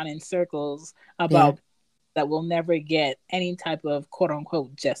talking around in circles about that will never get any type of quote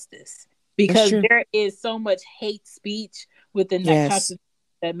unquote justice. Because there is so much hate speech within that Constitution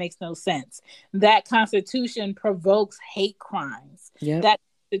that makes no sense. That Constitution provokes hate crimes. Yep. That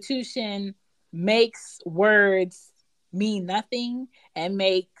Constitution makes words mean nothing and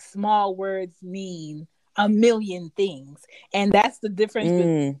makes small words mean a million things. And that's the difference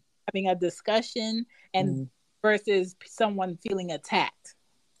between having a discussion and versus someone feeling attacked.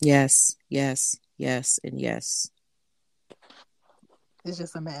 Yes, yes, yes, and yes. It's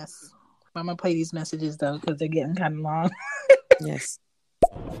just a mess. I'm gonna play these messages though because they're getting kind of long. Yes,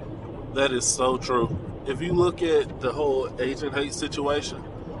 that is so true. If you look at the whole Asian hate situation,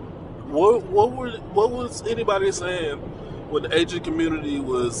 what was anybody saying when the Asian community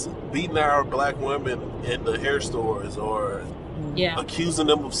was beating our black women in the hair stores, or accusing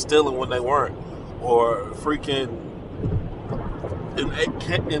them of stealing when they weren't, or freaking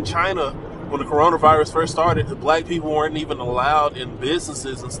in China? When the coronavirus first started, the black people weren't even allowed in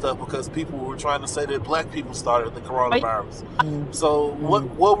businesses and stuff because people were trying to say that black people started the coronavirus. So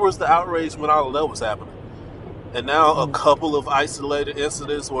what was the outrage when all of that was happening? And now a couple of isolated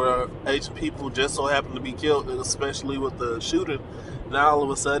incidents where Asian people just so happen to be killed, especially with the shooting. Now all of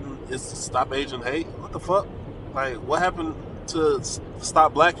a sudden it's stop Asian hate. What the fuck? Like, what happened to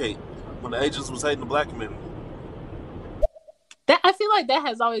stop black hate when the Asians was hating the black community? I feel like that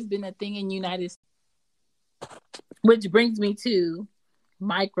has always been a thing in the United States, which brings me to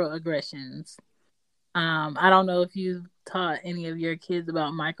microaggressions. I don't know if you've taught any of your kids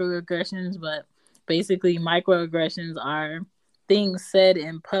about microaggressions, but basically microaggressions are things said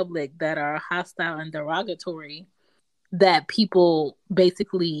in public that are hostile and derogatory that people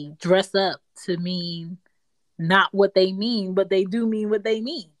basically dress up to mean not what they mean, but they do mean what they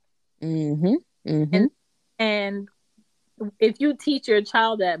mean. And if you teach your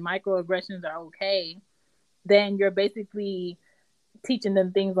child that microaggressions are okay, then you're basically teaching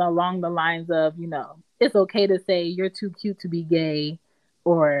them things along the lines of, it's okay to say you're too cute to be gay,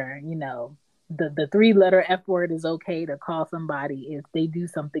 or, you know, the 3-letter F word is okay to call somebody if they do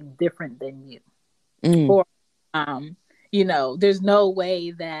something different than you. Or, you know, there's no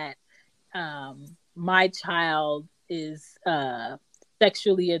way that my child is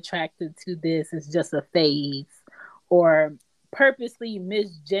sexually attracted to this. It's just a phase. Or purposely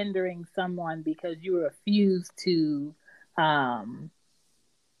misgendering someone because you refuse to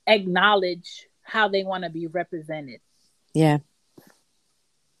acknowledge how they want to be represented. Yeah.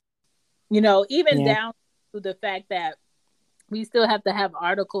 You know, even down to the fact that we still have to have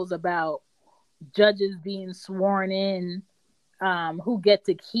articles about judges being sworn in who get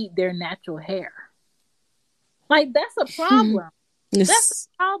to keep their natural hair. Like, that's a problem. That's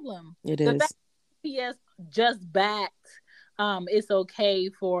a problem. It the is. Fact that PS just backed it's okay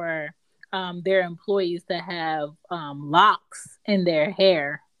for their employees to have locks in their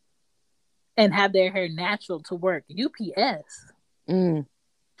hair and have their hair natural to work. UPS.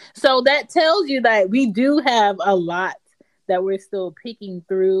 So that tells you that we do have a lot that we're still picking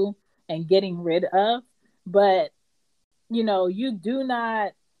through and getting rid of. But, you know, you do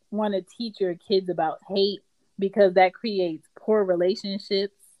not want to teach your kids about hate because that creates poor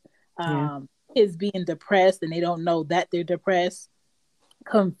relationships. Kids being depressed and they don't know that they're depressed.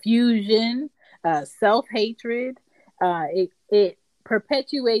 Confusion, self-hatred. It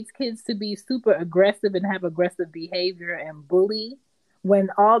perpetuates kids to be super aggressive and have aggressive behavior and bully when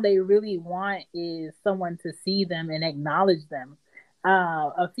all they really want is someone to see them and acknowledge them.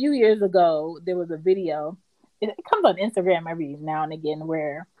 A few years ago, there was a video. It comes on Instagram every now and again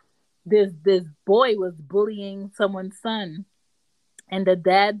where this boy was bullying someone's son, and the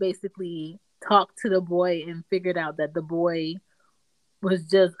dad basically talked to the boy and figured out that the boy was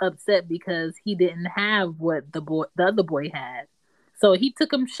just upset because he didn't have what the other boy had. So he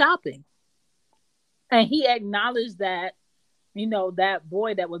took him shopping. And he acknowledged that, you know, that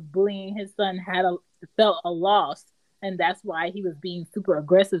boy that was bullying his son felt a loss. And that's why he was being super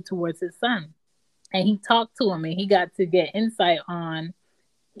aggressive towards his son. And he talked to him and he got to get insight on,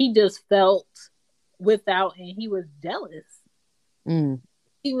 he just felt without, and he was jealous.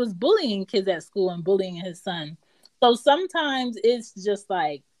 He was bullying kids at school and bullying his son. So sometimes it's just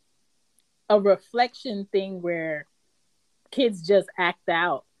like a reflection thing where kids just act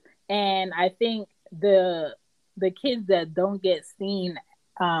out. And I think the kids that don't get seen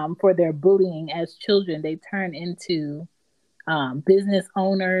for their bullying as children, they turn into business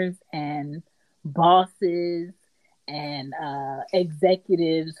owners and bosses and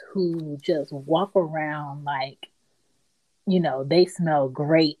executives who just walk around like, you know, they smell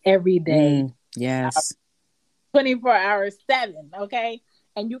great every day. Yes. 24 hours, 7, okay?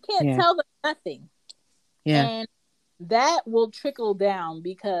 And you can't tell them nothing. Yeah. And that will trickle down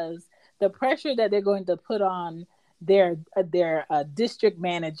because the pressure that they're going to put on their district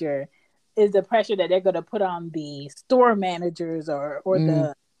manager is the pressure that they're going to put on the store managers or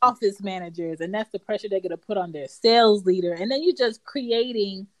the office managers. And that's the pressure they're going to put on their sales leader. And then you're just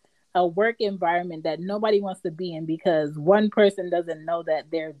creating a work environment that nobody wants to be in because one person doesn't know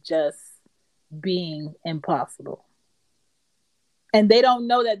that they're just being impossible. And they don't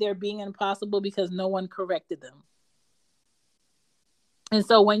know that they're being impossible because no one corrected them. And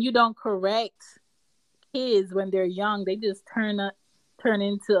so when you don't correct kids when they're young, they just turn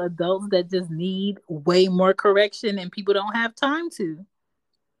into adults that just need way more correction and people don't have time to.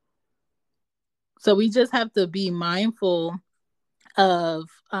 So we just have to be mindful of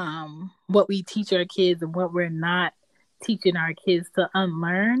what we teach our kids and what we're not teaching our kids to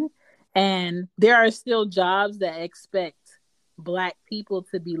unlearn. And there are still jobs that expect Black people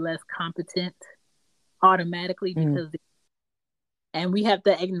to be less competent automatically because and we have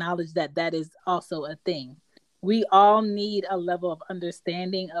to acknowledge that that is also a thing. We all need a level of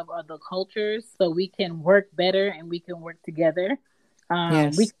understanding of other cultures so we can work better and we can work together.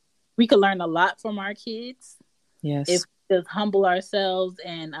 We can learn a lot from our kids. Yes. If we just humble ourselves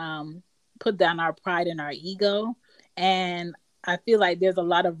and put down our pride and our ego. And I feel like there's a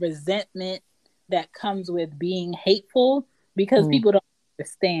lot of resentment that comes with being hateful because people don't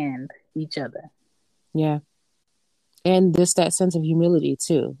understand each other. Yeah. And just that sense of humility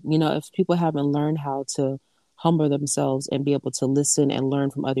too. You know, if people haven't learned how to humble themselves and be able to listen and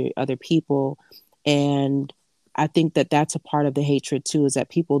learn from other people. And I think that that's a part of the hatred too, is that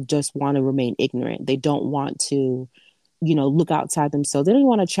people just want to remain ignorant. They don't want to, you know, look outside themselves. They don't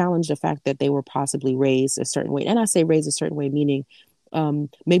want to challenge the fact that they were possibly raised a certain way. And I say raised a certain way, meaning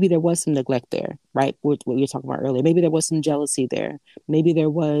maybe there was some neglect there, right? What you were talking about earlier. Maybe there was some jealousy there. Maybe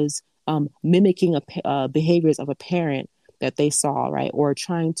there was mimicking behaviors of a parent that they saw, right? Or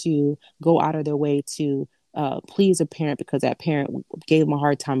trying to go out of their way to please a parent because that parent gave them a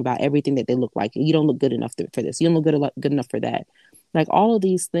hard time about everything that they look like. You don't look good enough for this. You don't look good enough for that. Like all of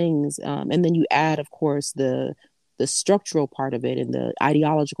these things. And then you add, of course, the structural part of it and the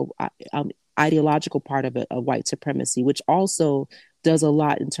ideological part of it, of white supremacy, which also does a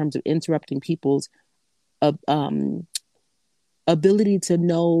lot in terms of interrupting people's ability to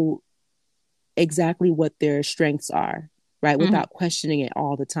know exactly what their strengths are, right? Without questioning it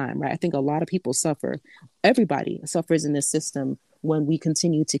all the time, right? I think a lot of people suffer. Everybody suffers in this system when we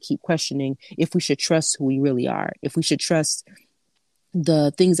continue to keep questioning if we should trust who we really are, if we should trust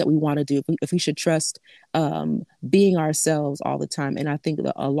the things that we want to do, if we should trust being ourselves all the time. And I think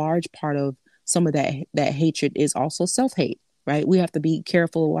that a large part of some of that hatred is also self-hate, right? We have to be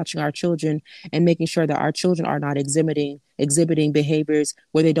careful watching our children and making sure that our children are not exhibiting behaviors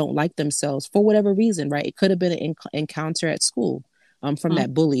where they don't like themselves for whatever reason, right? It could have been an encounter at school from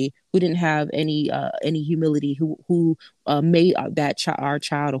that bully who didn't have any humility, who made our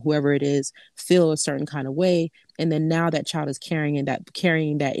child or whoever it is feel a certain kind of way, and then now that child is carrying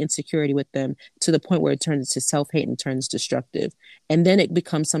that insecurity with them to the point where it turns into self-hate and turns destructive, and then it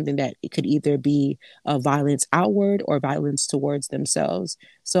becomes something that it could either be violence outward or violence towards themselves.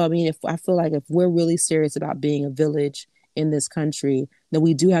 So I mean, I feel like if we're really serious about being a village in this country, then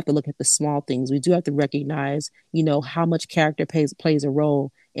we do have to look at the small things. We do have to recognize, how much character plays a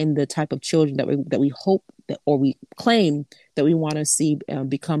role in the type of children that we hope that, or we claim that we want to see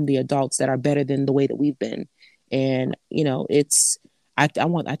become the adults that are better than the way that we've been. And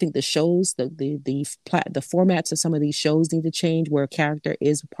I think the shows, the formats of some of these shows need to change, where character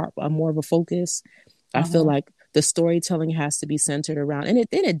is more of a focus. I feel like the storytelling has to be centered around, and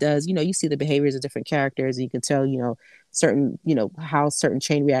it does. You see the behaviors of different characters, and you can tell, certain, how certain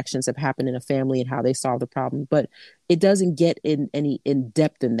chain reactions have happened in a family and how they solve the problem. But it doesn't get any in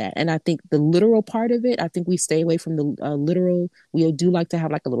depth in that. And I think the literal part of it, I think we stay away from the literal. We do like to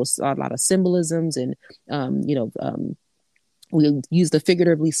have like a lot of symbolisms and we use the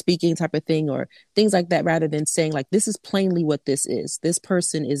figuratively speaking type of thing or things like that, rather than saying like, this is plainly what this is. This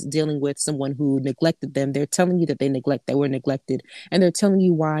person is dealing with someone who neglected them. They're telling you that they were neglected, and they're telling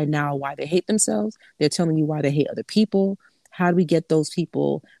you why they hate themselves. They're telling you why they hate other people. How do we get those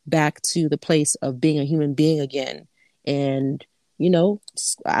people back to the place of being a human being again? And,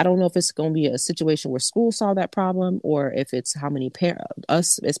 I don't know if it's going to be a situation where schools solve that problem, or if it's how many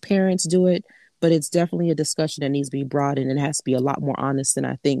us as parents do it. But it's definitely a discussion that needs to be brought in, and it has to be a lot more honest than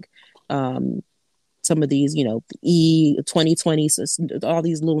I think some of these, E2020, all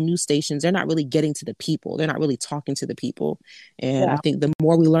these little news stations, they're not really getting to the people. They're not really talking to the people. And I think the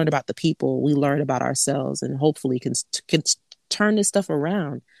more we learn about the people, we learn about ourselves, and hopefully can turn this stuff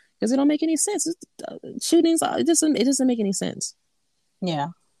around, because it don't make any sense. Shootings, it doesn't make any sense. Yeah.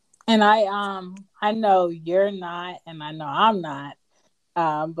 And I know you're not, and I know I'm not,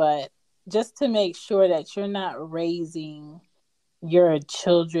 but just to make sure that you're not raising your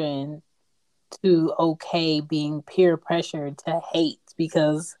children to being peer pressured to hate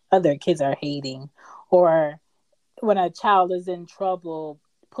because other kids are hating, or when a child is in trouble,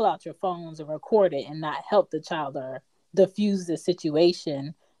 pull out your phones and record it and not help the child or diffuse the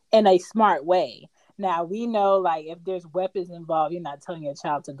situation in a smart way. Now, we know, like, if there's weapons involved, you're not telling your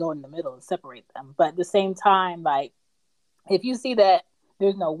child to go in the middle and separate them. But at the same time, like, if you see that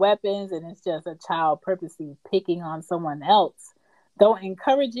there's no weapons and it's just a child purposely picking on someone else, don't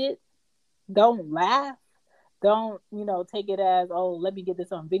encourage it. Don't laugh. Don't, take it as, oh, let me get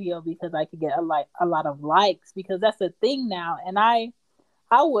this on video because I could get a lot of likes, because that's the thing now. And I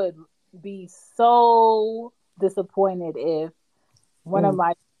would be so disappointed if one of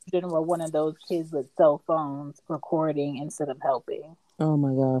my children were one of those kids with cell phones recording instead of helping. Oh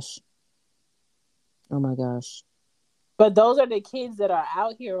my gosh. But those are the kids that are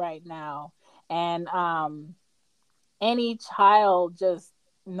out here right now. And any child just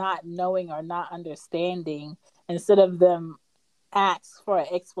not knowing or not understanding, instead of them ask for an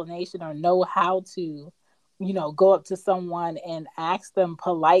explanation or know how to, go up to someone and ask them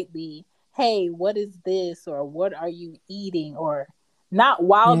politely, hey, what is this? Or what are you eating? Or not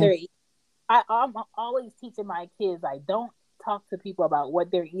while they're eating. I'm always teaching my kids, like, don't talk to people about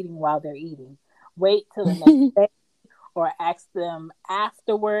what they're eating while they're eating. Wait till the next day. Or ask them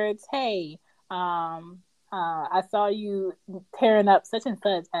afterwards, hey, I saw you tearing up such and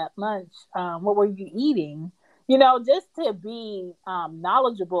such at lunch. What were you eating? Just to be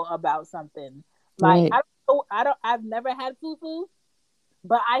knowledgeable about something. Like, right. I've never had fufu,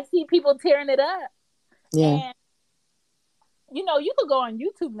 but I see people tearing it up. Yeah. And, you could go on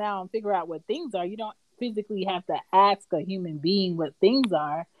YouTube now and figure out what things are. You don't physically have to ask a human being what things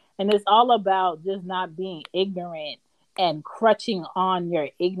are. And it's all about just not being ignorant and crutching on your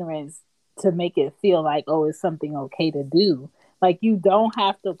ignorance to make it feel like, oh, it's something okay to do. Like, you don't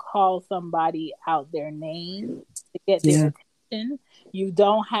have to call somebody out their name to get their attention. You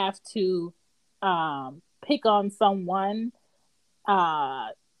don't have to pick on someone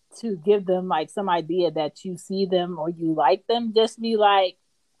to give them like some idea that you see them or you like them. Just be like,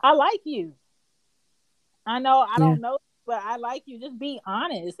 I like you. I know I don't know, but I like you. Just be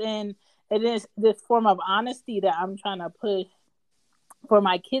honest. And it is this form of honesty that I'm trying to push for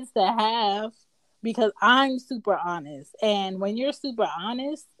my kids to have, because I'm super honest. And when you're super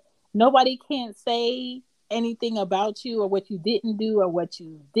honest, nobody can't say anything about you or what you didn't do or what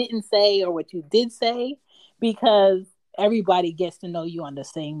you didn't say or what you did say, because everybody gets to know you on the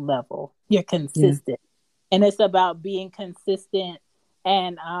same level. You're consistent. And it's about being consistent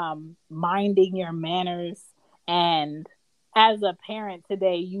and minding your manners. And as a parent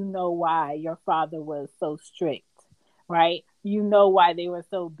today, you know why your father was so strict, right? You know why they were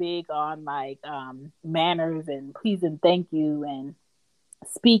so big on like manners and please and thank you and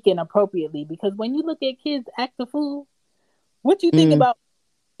speaking appropriately. Because when you look at kids act a fool, what do you think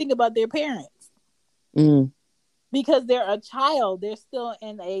about their parents? Because they're a child, they're still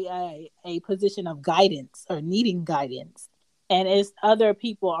in a position of guidance or needing guidance. And it's other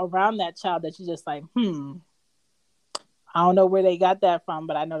people around that child that you're just like, I don't know where they got that from,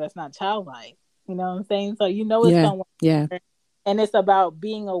 but I know that's not childlike. You know what I'm saying? So you know it's someone. Yeah. And it's about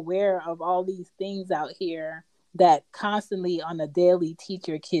being aware of all these things out here that constantly on a daily teach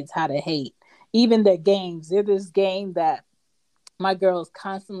your kids how to hate. Even their games. There's this game that my girls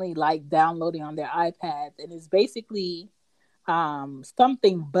constantly like downloading on their iPads, and it's basically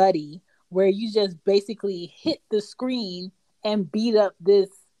something buddy, where you just basically hit the screen and beat up this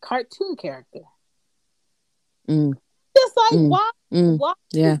cartoon character. Just like watch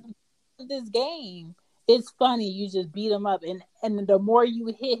this game. It's funny. You just beat him up, and the more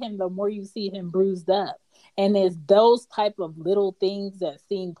you hit him, the more you see him bruised up. And it's those type of little things that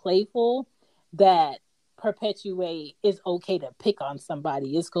seem playful that perpetuate it's okay to pick on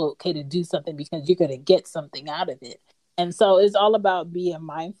somebody. It's okay to do something because you're going to get something out of it. And so it's all about being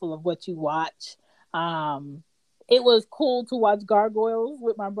mindful of what you watch. It was cool to watch Gargoyles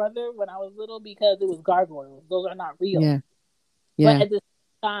with my brother when I was little because it was gargoyles. Those are not real. But at the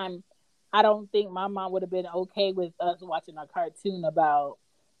same time, I don't think my mom would have been okay with us watching a cartoon about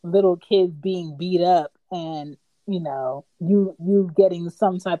little kids being beat up and, you getting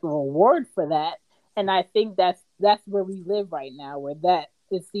some type of award for that. And I think that's where we live right now, where that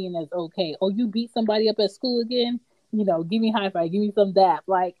is seen as okay. Oh, you beat somebody up at school again? Give me high five, give me some dap.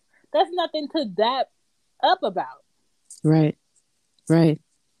 Like, that's nothing to dap up about. Right.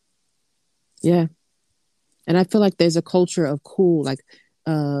 Yeah. And I feel like there's a culture of cool, like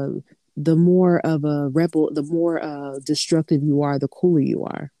the more of a rebel, the more destructive you are, the cooler you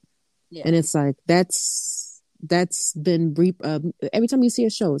are. Yeah. And it's like that's been every time you see a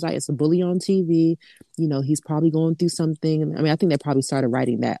show, it's like it's a bully on TV. He's probably going through something. I mean, I think they probably started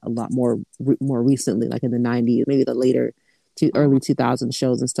writing that a lot more recently, like in the 90s, maybe the later to early 2000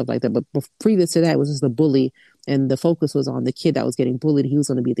 shows and stuff like that. But previous to that, it was just the bully, and the focus was on the kid that was getting bullied. He was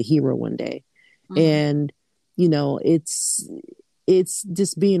going to be the hero one day, and it's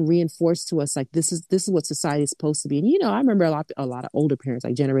just being reinforced to us like this is what society is supposed to be. And I remember a lot of older parents,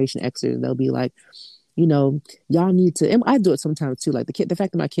 like Generation Xers, they'll be like, y'all need to, and I do it sometimes too. Like the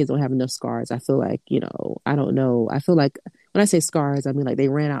fact that my kids don't have enough scars, I feel like, I don't know. I feel like when I say scars, I mean like they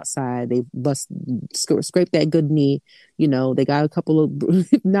ran outside, they scraped that good knee, they got a couple of,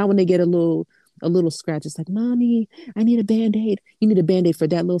 now when they get a little scratch, it's like, Mommy, I need a Band-Aid. You need a Band-Aid for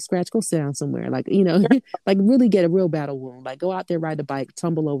that little scratch. Go sit down somewhere. Like, like really get a real battle wound. Like go out there, ride the bike,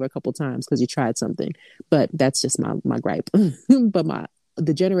 tumble over a couple times because you tried something. But that's just my gripe. But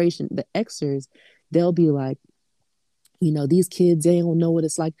the Xers, they'll be like, these kids, they don't know what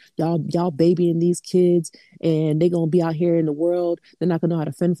it's like. Y'all babying these kids and they're going to be out here in the world. They're not going to know how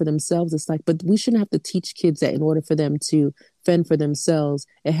to fend for themselves. It's like, but we shouldn't have to teach kids that in order for them to fend for themselves,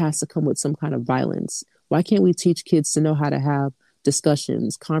 it has to come with some kind of violence. Why can't we teach kids to know how to have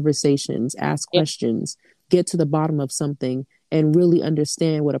discussions, conversations, ask questions, get to the bottom of something and really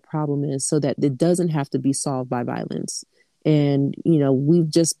understand what a problem is so that it doesn't have to be solved by violence? And, we've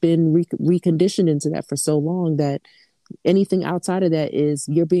just been reconditioned into that for so long that anything outside of that is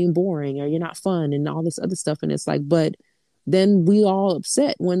you're being boring or you're not fun and all this other stuff. And it's like, but then we all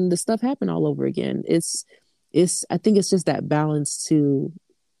upset when the stuff happened all over again. I think it's just that balance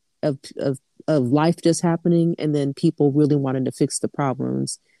of life just happening and then people really wanting to fix the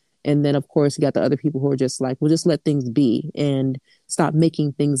problems And then, of course, you got the other people who are just like, well, just let things be and stop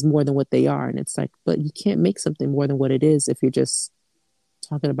making things more than what they are. And it's like, but you can't make something more than what it is if you're just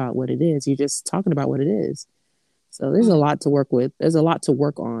talking about what it is. You're just talking about what it is. So there's a lot to work with. There's a lot to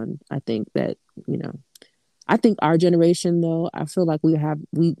work on. I think that, I think our generation, though, I feel like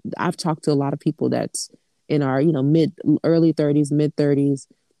I've talked to a lot of people that's in our, early 30s, mid 30s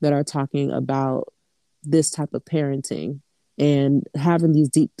that are talking about this type of parenting and having these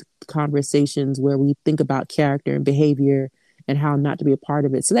deep conversations where we think about character and behavior and how not to be a part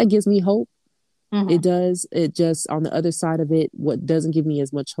of it. So that gives me hope. It does. It just, on the other side of it, what doesn't give me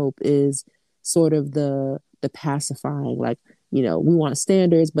as much hope is sort of the pacifying, like, we want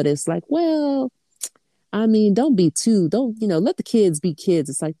standards, but it's like, well, I mean, don't let the kids be kids.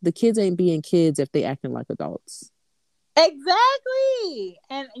 It's like the kids ain't being kids if they acting like adults. Exactly.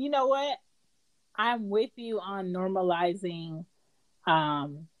 And you know what? I'm with you on normalizing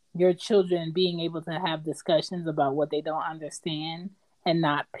your children being able to have discussions about what they don't understand and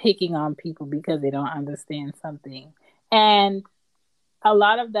not picking on people because they don't understand something. And a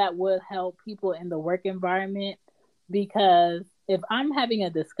lot of that would help people in the work environment, because if I'm having a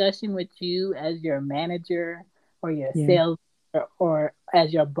discussion with you as your manager or your sales or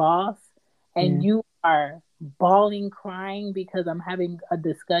as your boss, and you are bawling, crying because I'm having a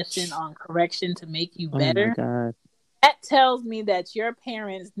discussion on correction to make you better, oh my God, that tells me that your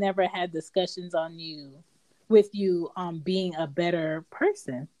parents never had discussions with you on being a better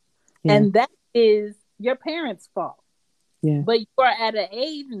person. And that is your parents' fault. But you are at an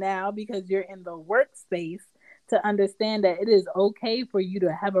age now, because you're in the workspace, to understand that it is okay for you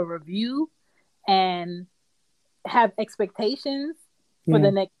to have a review and have expectations for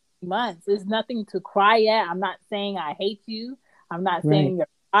the next months. There's nothing to cry at. I'm not saying I hate you. I'm not saying you're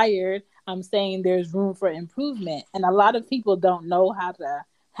fired. I'm saying there's room for improvement. And a lot of people don't know how to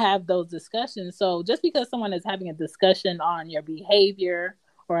have those discussions. So just because someone is having a discussion on your behavior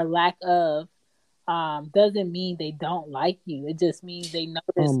or a lack of, doesn't mean they don't like you. It just means they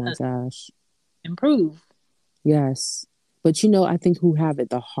notice improve. Yes. But I think who have it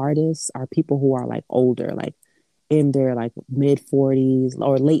the hardest are people who are like older, like in their like mid 40s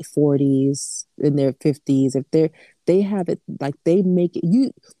or late 40s, in their 50s. If they have it, like they make it,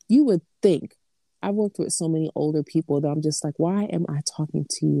 you would think. I've worked with so many older people that I'm just like, why am I talking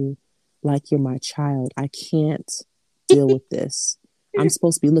to you like you're my child? I can't deal with this. I'm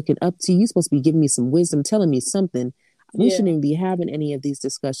supposed to be looking up to you. You're supposed to be giving me some wisdom, telling me something. We shouldn't even be having any of these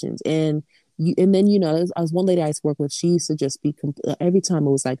discussions. And then, I was one lady I used to work with. She used to just be, every time it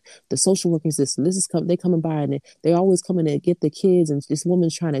was like, the social workers, they coming by, and they always coming to get the kids. And this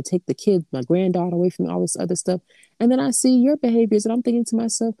woman's trying to take the kids, my granddaughter, away from me, all this other stuff. And then I see your behaviors, and I'm thinking to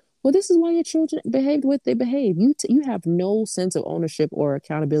myself, well, this is why your children behaved what they behave. You have no sense of ownership or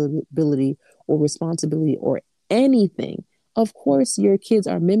accountability or responsibility or anything. Of course, your kids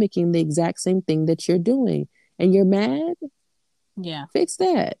are mimicking the exact same thing that you're doing, and you're mad. Yeah. Fix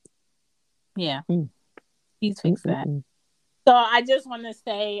that. Yeah. Please fix that. So I just want to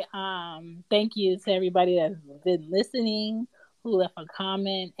say thank you to everybody that's been listening, who left a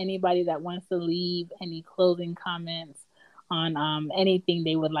comment, anybody that wants to leave any closing comments on anything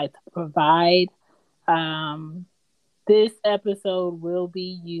they would like to provide. This episode will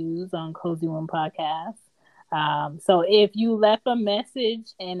be used on Cozy One Podcast. So if you left a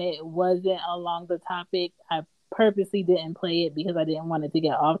message and it wasn't along the topic, I purposely didn't play it because I didn't want it to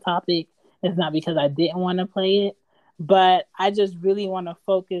get off topic. It's not because I didn't want to play it, but I just really want to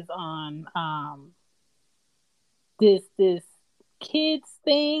focus on this kids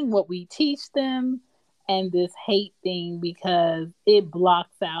thing, what we teach them, and this hate thing, because it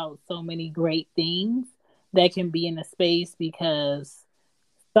blocks out so many great things that can be in a space because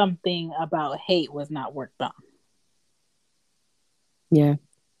something about hate was not worked on. Yeah.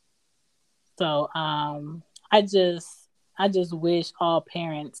 So I just wish all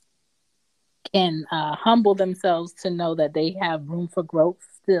parents can humble themselves to know that they have room for growth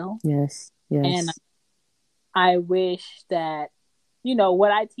still. Yes. And I wish that,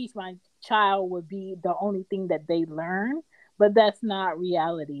 what I teach my child would be the only thing that they learn, but that's not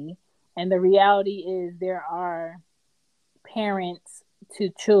reality. And the reality is there are parents to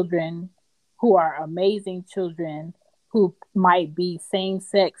children who are amazing children who might be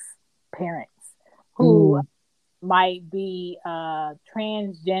same-sex parents, who might be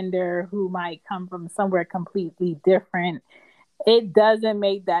transgender, who might come from somewhere completely different. It doesn't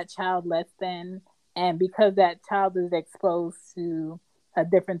make that child less than. And because that child is exposed to a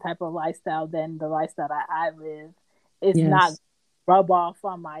different type of lifestyle than the lifestyle that I live, it's not rub off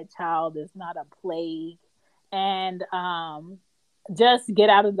on my child. It's not a plague. And just get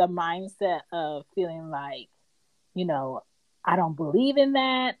out of the mindset of feeling like, you know, I don't believe in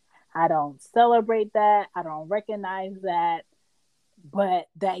that. I don't celebrate that. I don't recognize that. But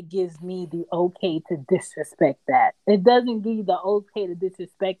that gives me the okay to disrespect that. It doesn't give you the okay to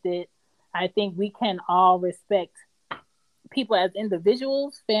disrespect it. I think we can all respect people as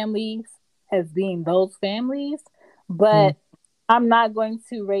individuals, families as being those families. But I'm not going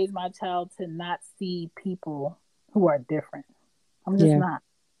to raise my child to not see people who are different. I'm just not.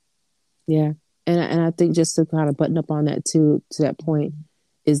 Yeah. And I think just to kind of button up on that too, to that point,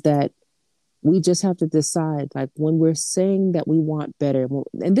 is that we just have to decide, like, when we're saying that we want better,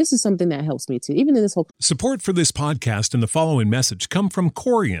 and this is something that helps me too, even in this whole. Support for this podcast and the following message come from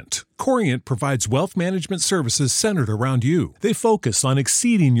Corient. Corient provides wealth management services centered around you. They focus on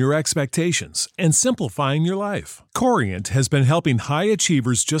exceeding your expectations and simplifying your life. Corient has been helping high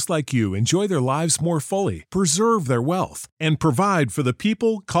achievers just like you enjoy their lives more fully, preserve their wealth, and provide for the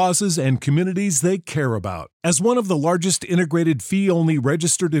people, causes, and communities they care about. As one of the largest integrated fee-only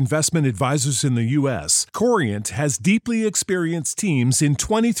registered investment advisors in the U.S., Corient has deeply experienced teams in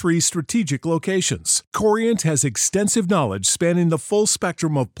 23 strategic locations. Corient has extensive knowledge spanning the full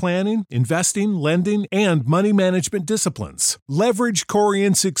spectrum of planning, investing, lending, and money management disciplines. Leverage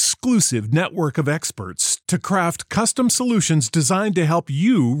Corient's exclusive network of experts to craft custom solutions designed to help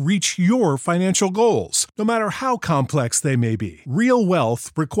you reach your financial goals, no matter how complex they may be. Real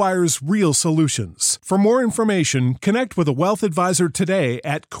wealth requires real solutions. For more information, connect with a wealth advisor today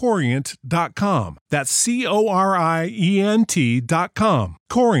at Corient.com. That's Corient.com.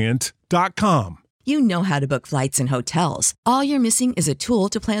 Corient.com. You know how to book flights and hotels. All you're missing is a tool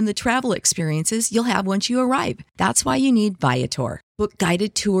to plan the travel experiences you'll have once you arrive. That's why you need Viator. Book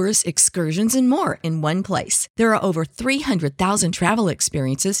guided tours, excursions, and more in one place. There are over 300,000 travel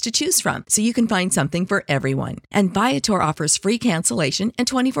experiences to choose from, so you can find something for everyone. And Viator offers free cancellation and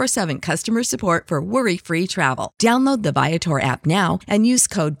 24/7 customer support for worry-free travel. Download the Viator app now and use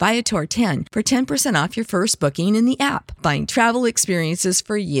code Viator10 for 10% off your first booking in the app. Find travel experiences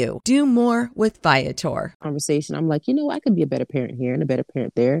for you. Do more with Viator. Conversation. I'm like, I could be a better parent here and a better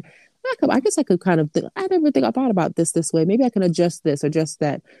parent there. I guess I could kind of think, I never think I thought about this way. Maybe I can adjust this or adjust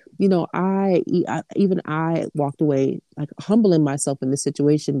that. I walked away like humbling myself in this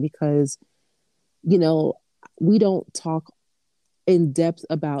situation because, we don't talk in depth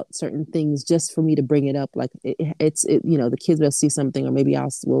about certain things just for me to bring it up. Like the kids will see something, or maybe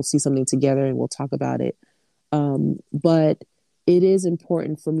we'll see something together and we'll talk about it. But it is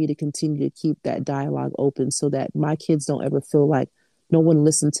important for me to continue to keep that dialogue open so that my kids don't ever feel like no one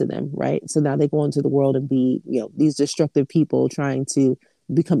listened to them, right? So now they go into the world and be, these destructive people trying to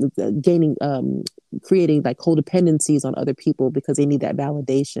creating like codependencies on other people because they need that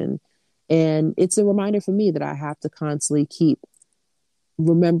validation. And it's a reminder for me that I have to constantly keep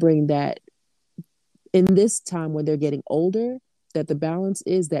remembering that in this time when they're getting older, that the balance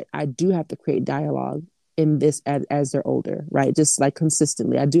is that I do have to create dialogue in this as they're older, right? Just like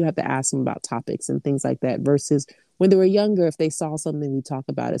consistently, I do have to ask them about topics and things like that versus when they were younger, if they saw something, we talk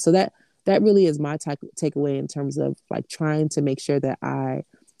about it. So that really is my takeaway in terms of like trying to make sure that I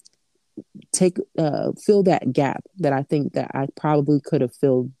fill that gap that I think that I probably could have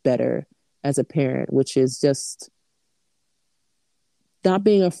filled better as a parent, which is just not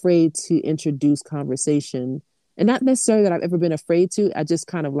being afraid to introduce conversation. And not necessarily that I've ever been afraid to. I just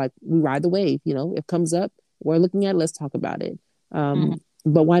kind of like, we ride the wave, it comes up, we're looking at it, let's talk about it.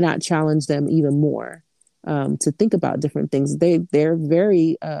 But why not challenge them even more to think about different things? They're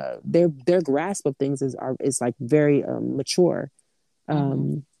very, their grasp of things is like very mature.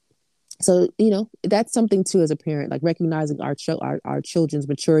 So, that's something too, as a parent, like recognizing our children's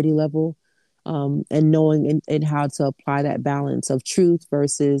maturity level and knowing and how to apply that balance of truth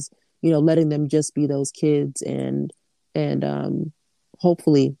versus letting them just be those kids and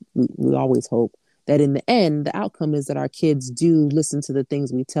hopefully we always hope that in the end, the outcome is that our kids do listen to the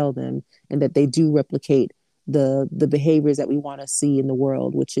things we tell them and that they do replicate the behaviors that we want to see in the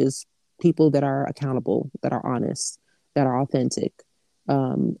world, which is people that are accountable, that are honest, that are authentic,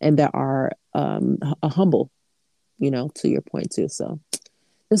 and that are humble, to your point too. So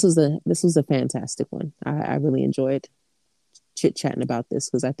this was a fantastic one. I really enjoyed chit-chatting about this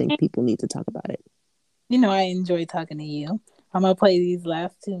because I think people need to talk about it. I enjoy talking to you. I'm gonna play these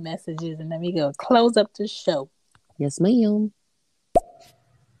last two messages and then we go close up the show. Yes, ma'am.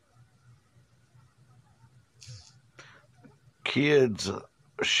 Kids,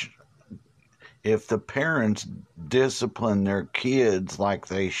 if the parents discipline their kids like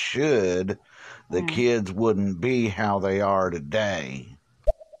they should, the kids wouldn't be how they are today.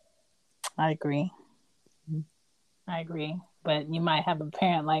 I agree. but you might have a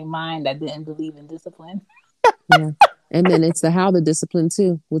parent like mine that didn't believe in discipline. Yeah. And then it's how the discipline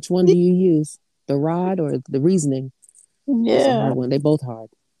too. Which one do you use? The rod or the reasoning? It's a hard one. They both hard.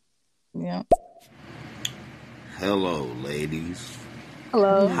 Yeah. Hello, ladies.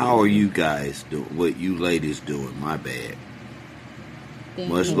 Hello. How are you guys doing? What you ladies doing? My bad.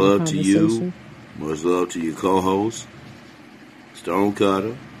 Much Having love a to you. conversation. Much love to your co-host,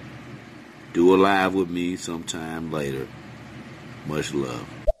 Stonecutter. Do a live with me sometime later. Much love.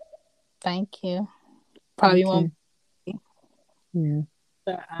 Thank you. Probably won't. Yeah.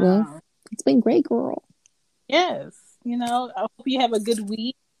 But, Well, it's been great, girl. yes. You know, I hope you have a good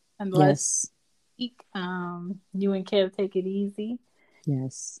week. And Yes. week, you and Kev take it easy.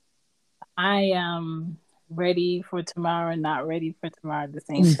 Yes. I am ready for tomorrow and not ready for tomorrow at the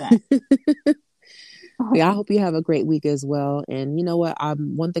same time. Yeah, I hope you have a great week as well. And you know what?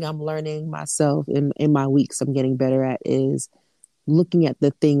 One thing I'm learning myself in my weeks I'm getting better at is looking at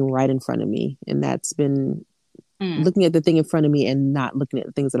the thing right in front of me. And that's been looking at the thing in front of me and not looking at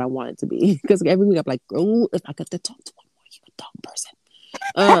the things that I want it to be. Because every week I'm like, oh, if I got to talk to one more, you a dumb person.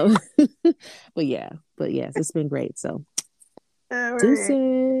 But yes, it's been great. So,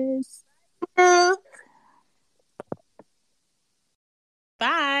 deuces.